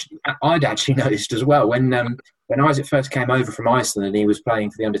 which I'd actually noticed as well. When Isaac first came over from Iceland and he was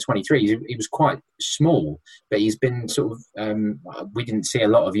playing for the under-23s, he was quite small, but he's been sort of, we didn't see a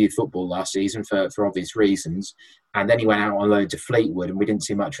lot of youth football last season for obvious reasons. And then he went out on loan to Fleetwood and we didn't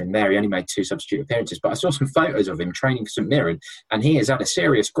see much from there. He only made 2 substitute appearances, but I saw some photos of him training for St Mirren and he has had a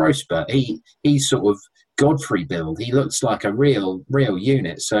serious growth spurt. He's sort of Godfrey build. He looks like a real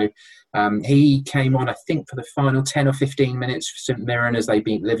unit. So he came on, I think, for the final 10 or 15 minutes for St Mirren as they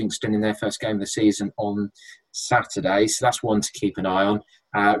beat Livingston in their first game of the season on Saturday. So that's one to keep an eye on.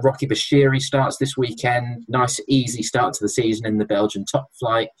 Rocky Bashiri starts this weekend. Nice, easy start to the season in the Belgian top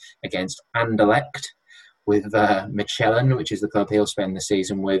flight against Anderlecht with Mechelen, which is the club he'll spend the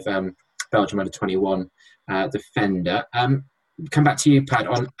season with. Belgium under-21 defender. Come back to you, Pat,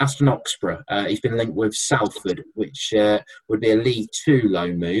 on Aston Oxborough. He's been linked with Salford, which would be a League 2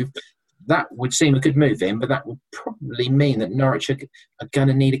 loan move. That would seem a good move for him, but that would probably mean that Norwich are going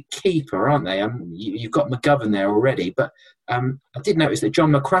to need a keeper, aren't they? You've got McGovern there already, but I did notice that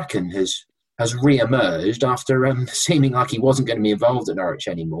John McCracken has re-emerged after seeming like he wasn't going to be involved at Norwich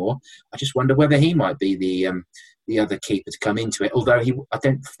anymore. I just wonder whether he might be the other keeper to come into it, although I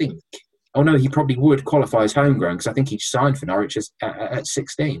don't think... Oh, no, he probably would qualify as homegrown because I think he signed for Norwich at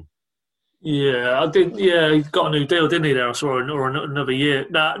 16. Yeah, I did. Yeah, he got a new deal, didn't he? There, I saw, or another year.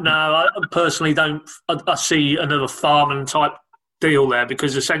 No, I personally don't. I see another Farman type deal there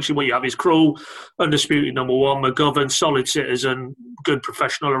because essentially what you have is Krul, undisputed number 1, McGovern, solid citizen, good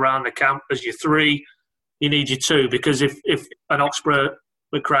professional around the camp as your 3. You need your 2 because if an Oxborough,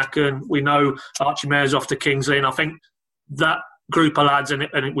 McCracken, we know Archie Mayor's off to Kingsley, and I think that group of lads, and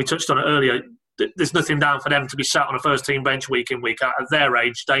we touched on it earlier, there's nothing down for them to be sat on a first-team bench week in, week out. At their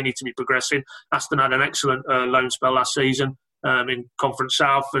age, they need to be progressing. Aston had an excellent loan spell last season in Conference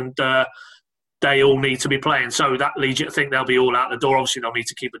South, and they all need to be playing. So that leads you to think they'll be all out the door. Obviously, they'll need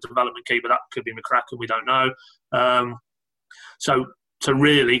to keep a development keeper. That could be McCracken, we don't know. So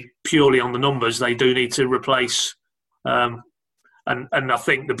really, purely on the numbers, they do need to replace. And I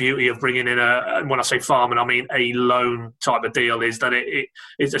think the beauty of bringing in and when I say farming, I mean a loan type of deal, is that it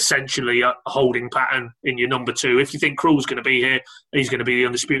is essentially a holding pattern in your number 2. If you think Krul's going to be here, he's going to be the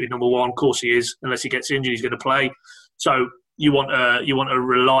undisputed number 1. Of course he is. Unless he gets injured, he's going to play. So you want a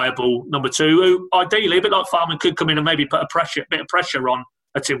reliable number 2 who, ideally, a bit like Farman, could come in and maybe put a bit of pressure on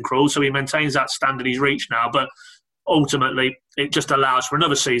a Tim Krul, so he maintains that standard he's reached now. But ultimately, it just allows for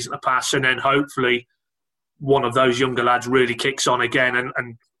another season to pass, and then hopefully one of those younger lads really kicks on again.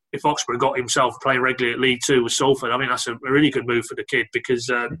 And if Oxford got himself playing regularly at League 2 with Salford, I mean, that's a really good move for the kid, because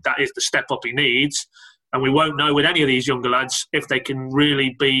that is the step up he needs. And we won't know with any of these younger lads if they can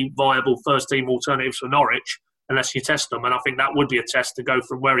really be viable first-team alternatives for Norwich unless you test them. And I think that would be a test to go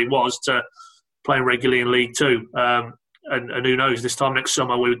from where he was to playing regularly in League 2. And who knows, this time next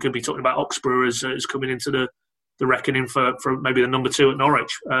summer we could be talking about Oxborough as coming into the reckoning for maybe the number 2 at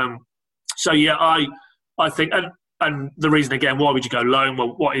Norwich. So, yeah, I think, and the reason again, why would you go loan?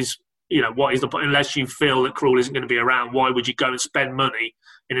 Well, what is the point? Unless you feel that Krul isn't going to be around, why would you go and spend money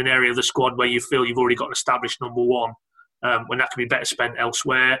in an area of the squad where you feel you've already got an established number 1, when that can be better spent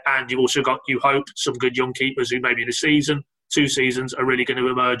elsewhere? And you've also got, you hope, some good young keepers who maybe in a season, 2 seasons, are really going to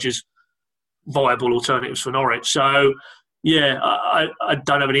emerge as viable alternatives for Norwich. So, yeah, I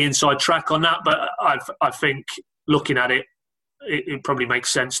don't have any inside track on that, but I think looking at it, it probably makes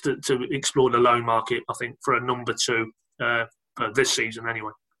sense to explore the loan market, I think, for a number 2 for this season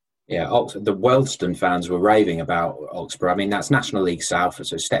anyway. Yeah, the Wealdstone fans were raving about Oxborough. I mean, that's National League South,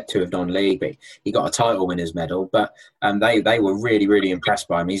 so step 2 of non-league, but he got a title winners medal. But they were really, really impressed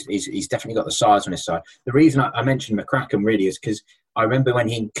by him. He's definitely got the size on his side. The reason I mentioned McCracken really is because I remember when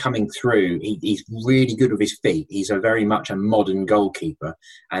he coming through, he's really good with his feet. He's very much a modern goalkeeper.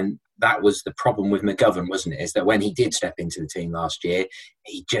 And that was the problem with McGovern, wasn't it? Is that when he did step into the team last year,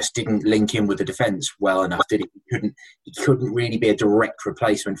 he just didn't link in with the defence well enough. He couldn't really be a direct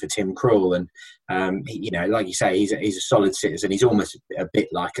replacement for Tim Krul. And like you say, he's a solid citizen. He's almost a bit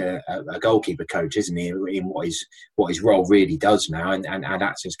like a goalkeeper coach, isn't he? In what his role really does now, and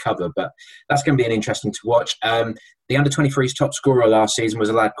acts as cover. But that's going to be an interesting to watch. The under-23's top scorer last season was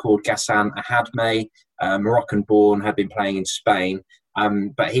a lad called Ghassan Ahadmeh, Moroccan-born, had been playing in Spain.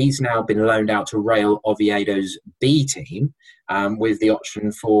 But he's now been loaned out to Real Oviedo's B team with the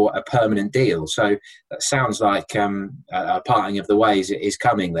option for a permanent deal. So that sounds like a parting of the ways is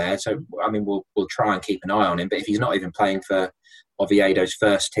coming there. So, I mean, we'll try and keep an eye on him. But if he's not even playing for Oviedo's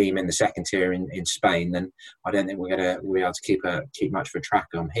first team in the second tier in Spain, then I don't think we'll be able to keep much of a track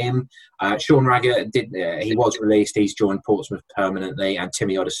on him. Sean Ragger he was released. He's joined Portsmouth permanently, and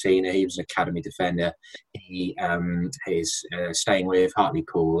Timmy Odesina, he was an academy defender. He is staying with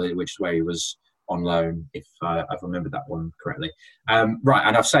Hartlepool, which is where he was on loan, if I've remembered that one correctly. Right,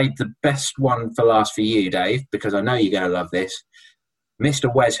 and I've saved the best one for last for you, Dave, because I know you're going to love this.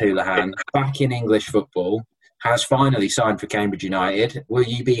 Mr. Wes Hoolahan, back in English football, has finally signed for Cambridge United. Will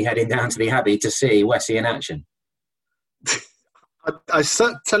you be heading down to the Abbey to see Wessie in action? I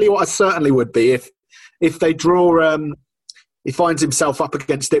tell you what, I certainly would be if they draw. He finds himself up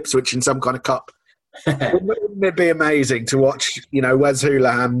against Ipswich in some kind of cup. Wouldn't it be amazing to watch? Wes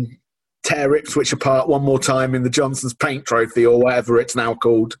Hoolahan tear Ipswich apart one more time in the Johnson's Paint Trophy or whatever it's now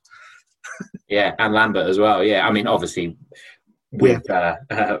called. Yeah, and Lambert as well. Yeah, I mean, obviously, with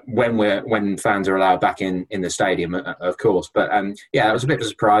when fans are allowed back in the stadium, of course. But it was a bit of a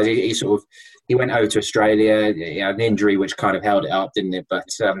surprise. He went over to Australia. He had an injury which kind of held it up, didn't it? But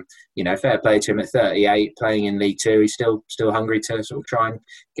fair play to him at 38, playing in League 2. He's still hungry to sort of try and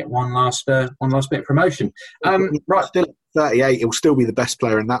get one last bit of promotion. Right, still at 38, he'll still be the best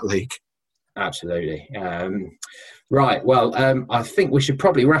player in that league. Absolutely. Right, well, I think we should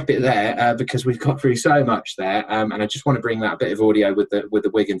probably wrap it there because we've got through so much there, and I just want to bring that bit of audio with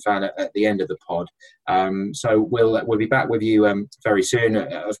the Wigan fan at the end of the pod. So we'll be back with you very soon.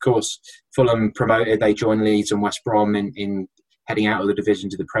 Of course, Fulham promoted; they joined Leeds and West Brom in heading out of the division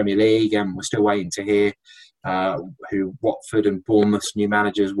to the Premier League, and we're still waiting to hear who Watford and Bournemouth's new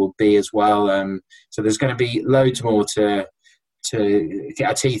managers will be as well. So there's going to be loads more to get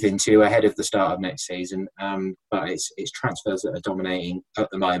our teeth into ahead of the start of next season, but it's transfers that are dominating at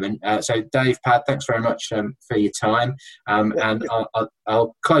the moment. So Dave, Pad, thanks very much for your time, and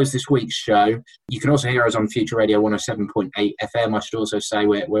I'll close this week's show. You can also hear us on Future Radio 107.8 FM. I should also say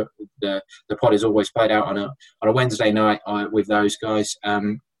the pod is always played out on a Wednesday night with those guys.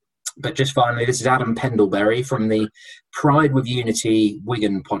 But just finally, this is Adam Pendlebury from the Pride with Unity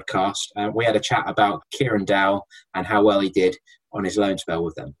Wigan podcast. We had a chat about Kieran Dowell and how well he did on his loan spell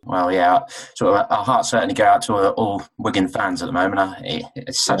with them. Well, yeah, so our hearts certainly go out to all Wigan fans at the moment.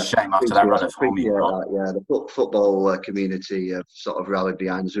 It's such a shame after that run of form. The football community have sort of rallied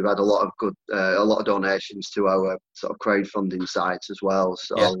behind us. We've had a lot of donations to our sort of crowdfunding sites as well.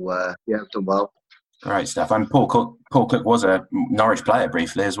 So we've done well. Great stuff. And Paul Cook was a Norwich player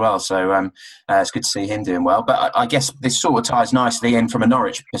briefly as well, so it's good to see him doing well. But I guess this sort of ties nicely in from a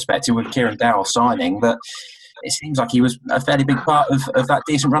Norwich perspective with Kieran Dowell signing, but it seems like he was a fairly big part of that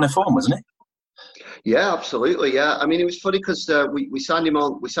decent run of form, wasn't it? Yeah, absolutely. Yeah, I mean, it was funny because we signed him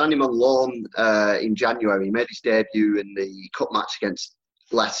on loan in January. He made his debut in the cup match against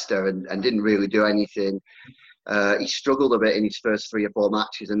Leicester and didn't really do anything. He struggled a bit in his first 3 or 4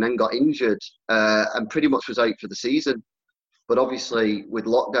 matches and then got injured and pretty much was out for the season. But obviously, with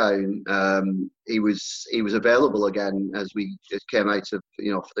lockdown, he was available again as we came out of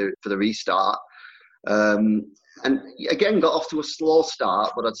for the restart. And again, got off to a slow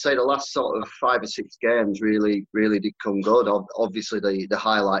start, but I'd say the last sort of 5 or 6 games really did come good. Obviously, the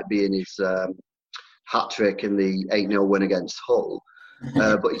highlight being his hat-trick in the 8-0 win against Hull.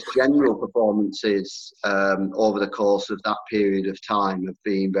 But his general performances over the course of that period of time have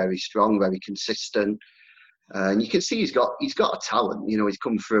been very strong, very consistent. And you can see he's got a talent. He's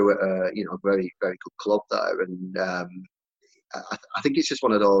come through at a very, very good club there. And I think it's just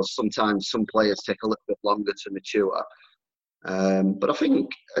one of those, sometimes some players take a little bit longer to mature. But I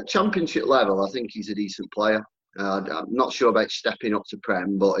think at championship level, I think he's a decent player. I'm not sure about stepping up to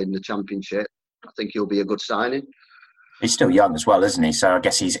Prem, but in the championship, I think he'll be a good signing. He's still young as well, isn't he? So I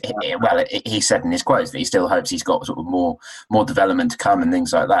guess he said in his quotes that he still hopes he's got sort of more development to come and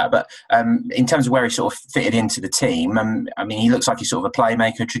things like that. But in terms of where he sort of fitted into the team, I mean, he looks like he's sort of a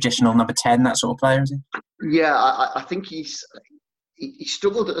playmaker, traditional number 10, that sort of player, is he? Yeah, I think he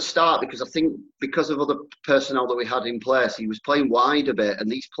struggled at the start because I think because of other personnel that we had in place, he was playing wide a bit. And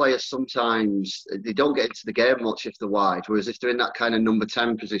these players sometimes, they don't get into the game much if they're wide. Whereas if they're in that kind of number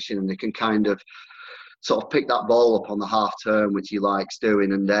 10 position, they can kind of sort of pick that ball up on the half turn, which he likes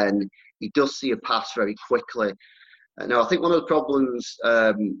doing, and then he does see a pass very quickly. Now, I think one of the problems,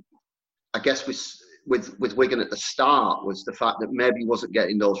 I guess, with Wigan at the start was the fact that maybe he wasn't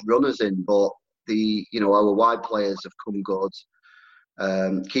getting those runners in, but our wide players have come good.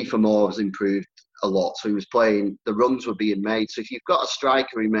 Kiefer Moore has improved a lot, so he was playing. The runs were being made. So if you've got a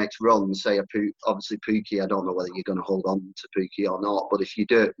striker who makes runs, say obviously Pukki, I don't know whether you're going to hold on to Pukki or not, but if you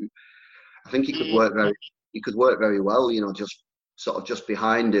do, I think he could work very well, just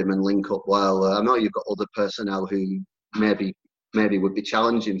behind him and link up well. I know you've got other personnel who maybe would be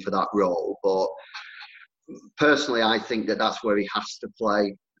challenging for that role, but personally, I think that's where he has to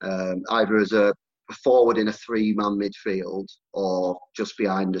play, either as a forward in a 3-man midfield or just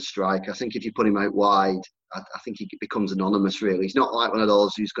behind a striker. I think if you put him out wide, I think he becomes anonymous, really. He's not like one of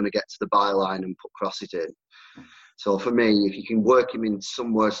those who's going to get to the byline and put crosses in. So for me, if you can work him in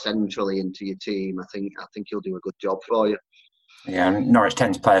somewhere centrally into your team, I think he'll do a good job for you. Yeah, and Norwich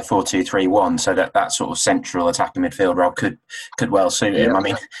tend to play a 4-2-3-1, so that sort of central attacking midfield role could well suit him. I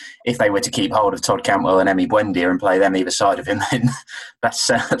mean, if they were to keep hold of Todd Cantwell and Emi Buendia and play them either side of him, then that's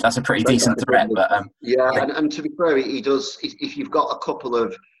a pretty decent threat. But and to be fair, he does. If you've got a couple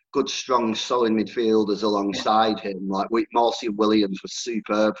of good, strong, solid midfielders alongside him, like Morsey and Williams was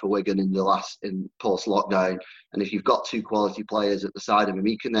superb for Wigan in post-lockdown. And if you've got 2 quality players at the side of him,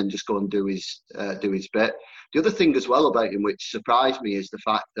 he can then just go and do his bit. The other thing as well about him, which surprised me, is the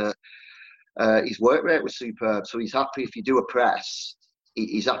fact that his work rate was superb. So he's happy if you do a press,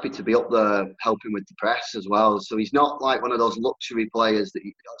 he's happy to be up there helping with the press as well. So he's not like one of those luxury players that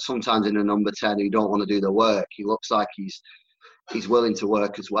sometimes in a number 10 who don't want to do the work. He looks like he's willing to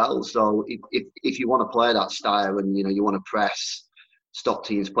work as well. So if you want to play that style and you want to press, stop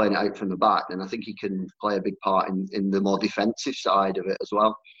teams playing it out from the back, then I think he can play a big part in the more defensive side of it as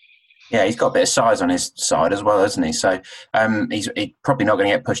well. Yeah, he's got a bit of size on his side as well, hasn't he? So he's probably not going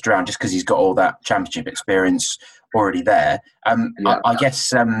to get pushed around just because he's got all that championship experience already there. I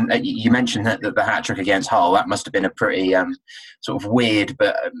guess you mentioned that the hat-trick against Hull, that must have been a pretty sort of weird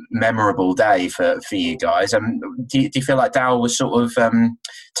but memorable day for you guys. Do you feel like Dowell was sort of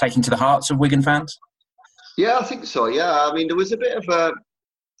taken to the hearts of Wigan fans? Yeah, I think so, yeah. I mean, there was a bit of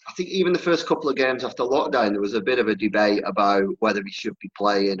I think even the first couple of games after lockdown, there was a bit of a debate about whether he should be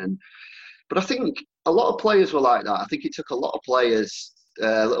playing. But I think a lot of players were like that. I think it took a lot of players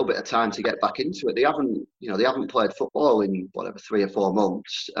a little bit of time to get back into it. They haven't played football in 3 or 4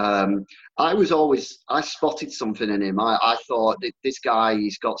 months. I spotted something in him. I thought this guy,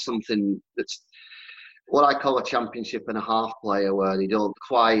 he's got something that's what I call a championship and a half player, where they don't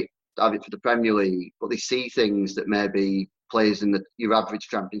quite have it for the Premier League, but they see things that maybe players in your average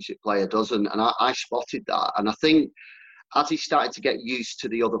championship player doesn't. And I spotted that. And I think as he started to get used to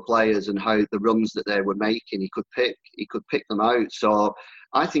the other players and how the runs that they were making, he could pick them out. So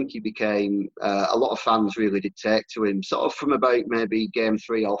I think he became, a lot of fans really did take to him, sort of from about maybe game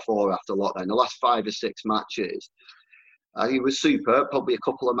 3 or 4 after lockdown. The last 5 or 6 matches, he was superb. Probably a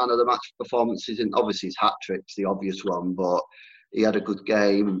couple of man of the match performances, and obviously his hat trick's the obvious one, but he had a good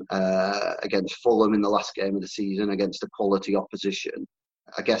game against Fulham in the last game of the season against a quality opposition.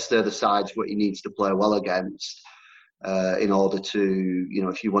 I guess they're the sides what he needs to play well against. In order to,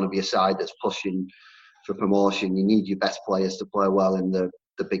 if you want to be a side that's pushing for promotion, you need your best players to play well in the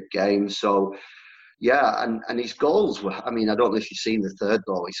big games. So, yeah, and his goals were, I don't know if you've seen the 3rd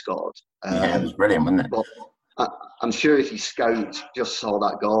goal he scored. Yeah, it was brilliant, wasn't it? But I'm sure if you scout just saw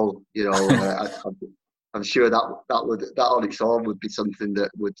that goal, I'm sure that on its own would be something that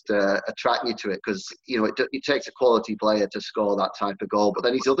would attract you to it, because it takes a quality player to score that type of goal. But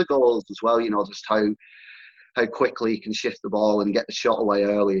then his other goals as well, just how quickly he can shift the ball and get the shot away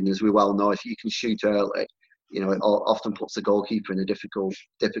early. And as we well know, if you can shoot early, it often puts the goalkeeper in a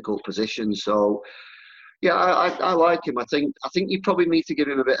difficult position. So, yeah, I like him. I think you probably need to give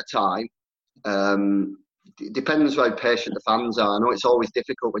him a bit of time. It depends how patient the fans are. I know it's always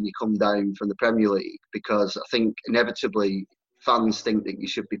difficult when you come down from the Premier League, because I think inevitably fans think that you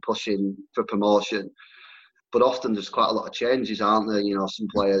should be pushing for promotion. But often there's quite a lot of changes, aren't there? Some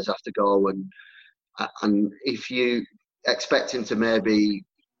players have to go, and if you expect him to maybe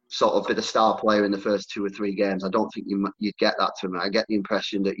sort of be the star player in the first 2 or 3 games, I don't think you'd get that from him. I get the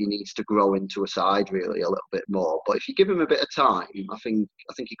impression that he needs to grow into a side really a little bit more. But if you give him a bit of time, I think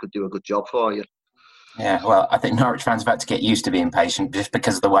he could do a good job for you. Yeah, well, I think Norwich fans have had to get used to being patient just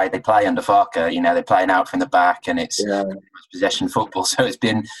because of the way they play under Farke. They're playing out from the back, and it's possession football. So it's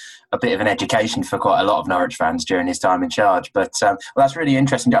been a bit of an education for quite a lot of Norwich fans during his time in charge. But well, that's really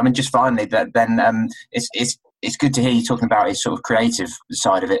interesting. Just finally, it's good to hear you talking about his sort of creative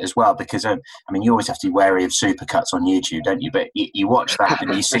side of it as well, because you always have to be wary of supercuts on YouTube, don't you? But you watch that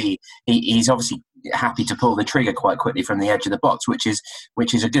and you see he's obviously happy to pull the trigger quite quickly from the edge of the box, which is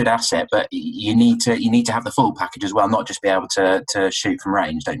a good asset. But you need to have the full package as well, not just be able to shoot from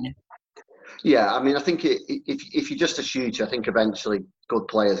range, don't you? Yeah, I think if you're just a shooter, I think eventually good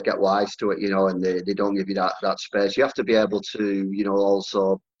players get wise to it, and they don't give you that space. You have to be able to,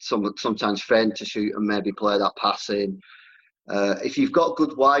 also sometimes feign to shoot and maybe play that pass in. If you've got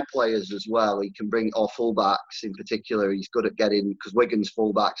good wide players as well, he can bring, or fullbacks in particular, he's good at getting, because Wigan's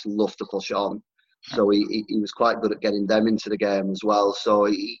fullbacks love to push on. So he was quite good at getting them into the game as well. So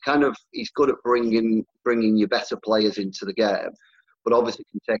he's good at bringing your better players into the game. But obviously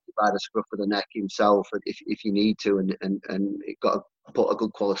can take you by the scruff of the neck himself if you need to, and it got to put a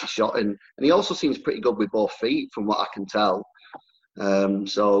good quality shot in. And he also seems pretty good with both feet, from what I can tell.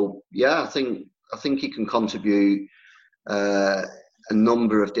 So yeah, I think he can contribute a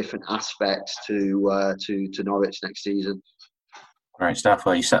number of different aspects to Norwich next season. Great stuff.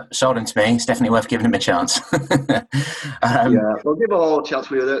 Well, you sold him to me. It's definitely worth giving him a chance. Yeah, we'll give him all a chance.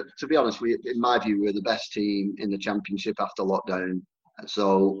 To be honest, in my view, we were the best team in the Championship after lockdown.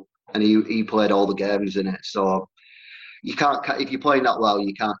 So, and he played all the games in it. So, you can't, if you're playing that well,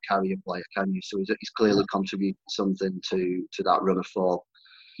 you can't carry a player, can you? So he's clearly contributed something to that run of form.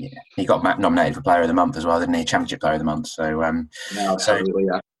 Yeah, he got nominated for Player of the Month as well, didn't he? Championship Player of the Month. So, absolutely,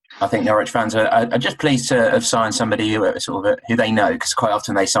 yeah. I think Norwich fans are just pleased to have signed somebody who they know, because quite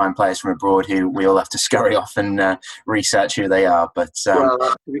often they sign players from abroad who we all have to scurry off and research who they are. But well,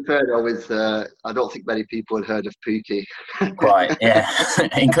 to be fair though, I don't think many people had heard of Pukki. Quite, yeah,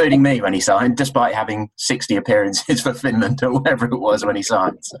 including me when he signed, despite having 60 appearances for Finland or whatever it was when he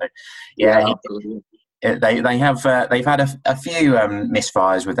signed. So, yeah, they've had a few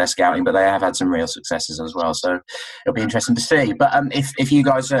misfires with their scouting, but they have had some real successes as well. So it'll be interesting to see. But if you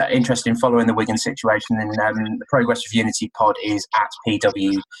guys are interested in following the Wigan situation, then the Progress of Unity pod is at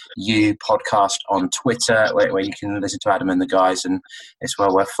PWU Podcast on Twitter, where you can listen to Adam and the guys, and it's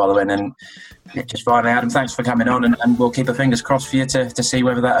well worth following. And just finally, Adam, thanks for coming on, and we'll keep our fingers crossed for you to see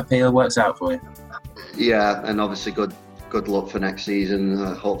whether that appeal works out for you. Yeah, and obviously good luck for next season,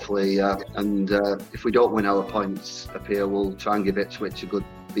 hopefully. And if we don't win our points appeal, we'll try and give Ipswich a good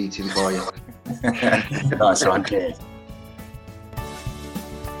beating for you. Nice one, cheers.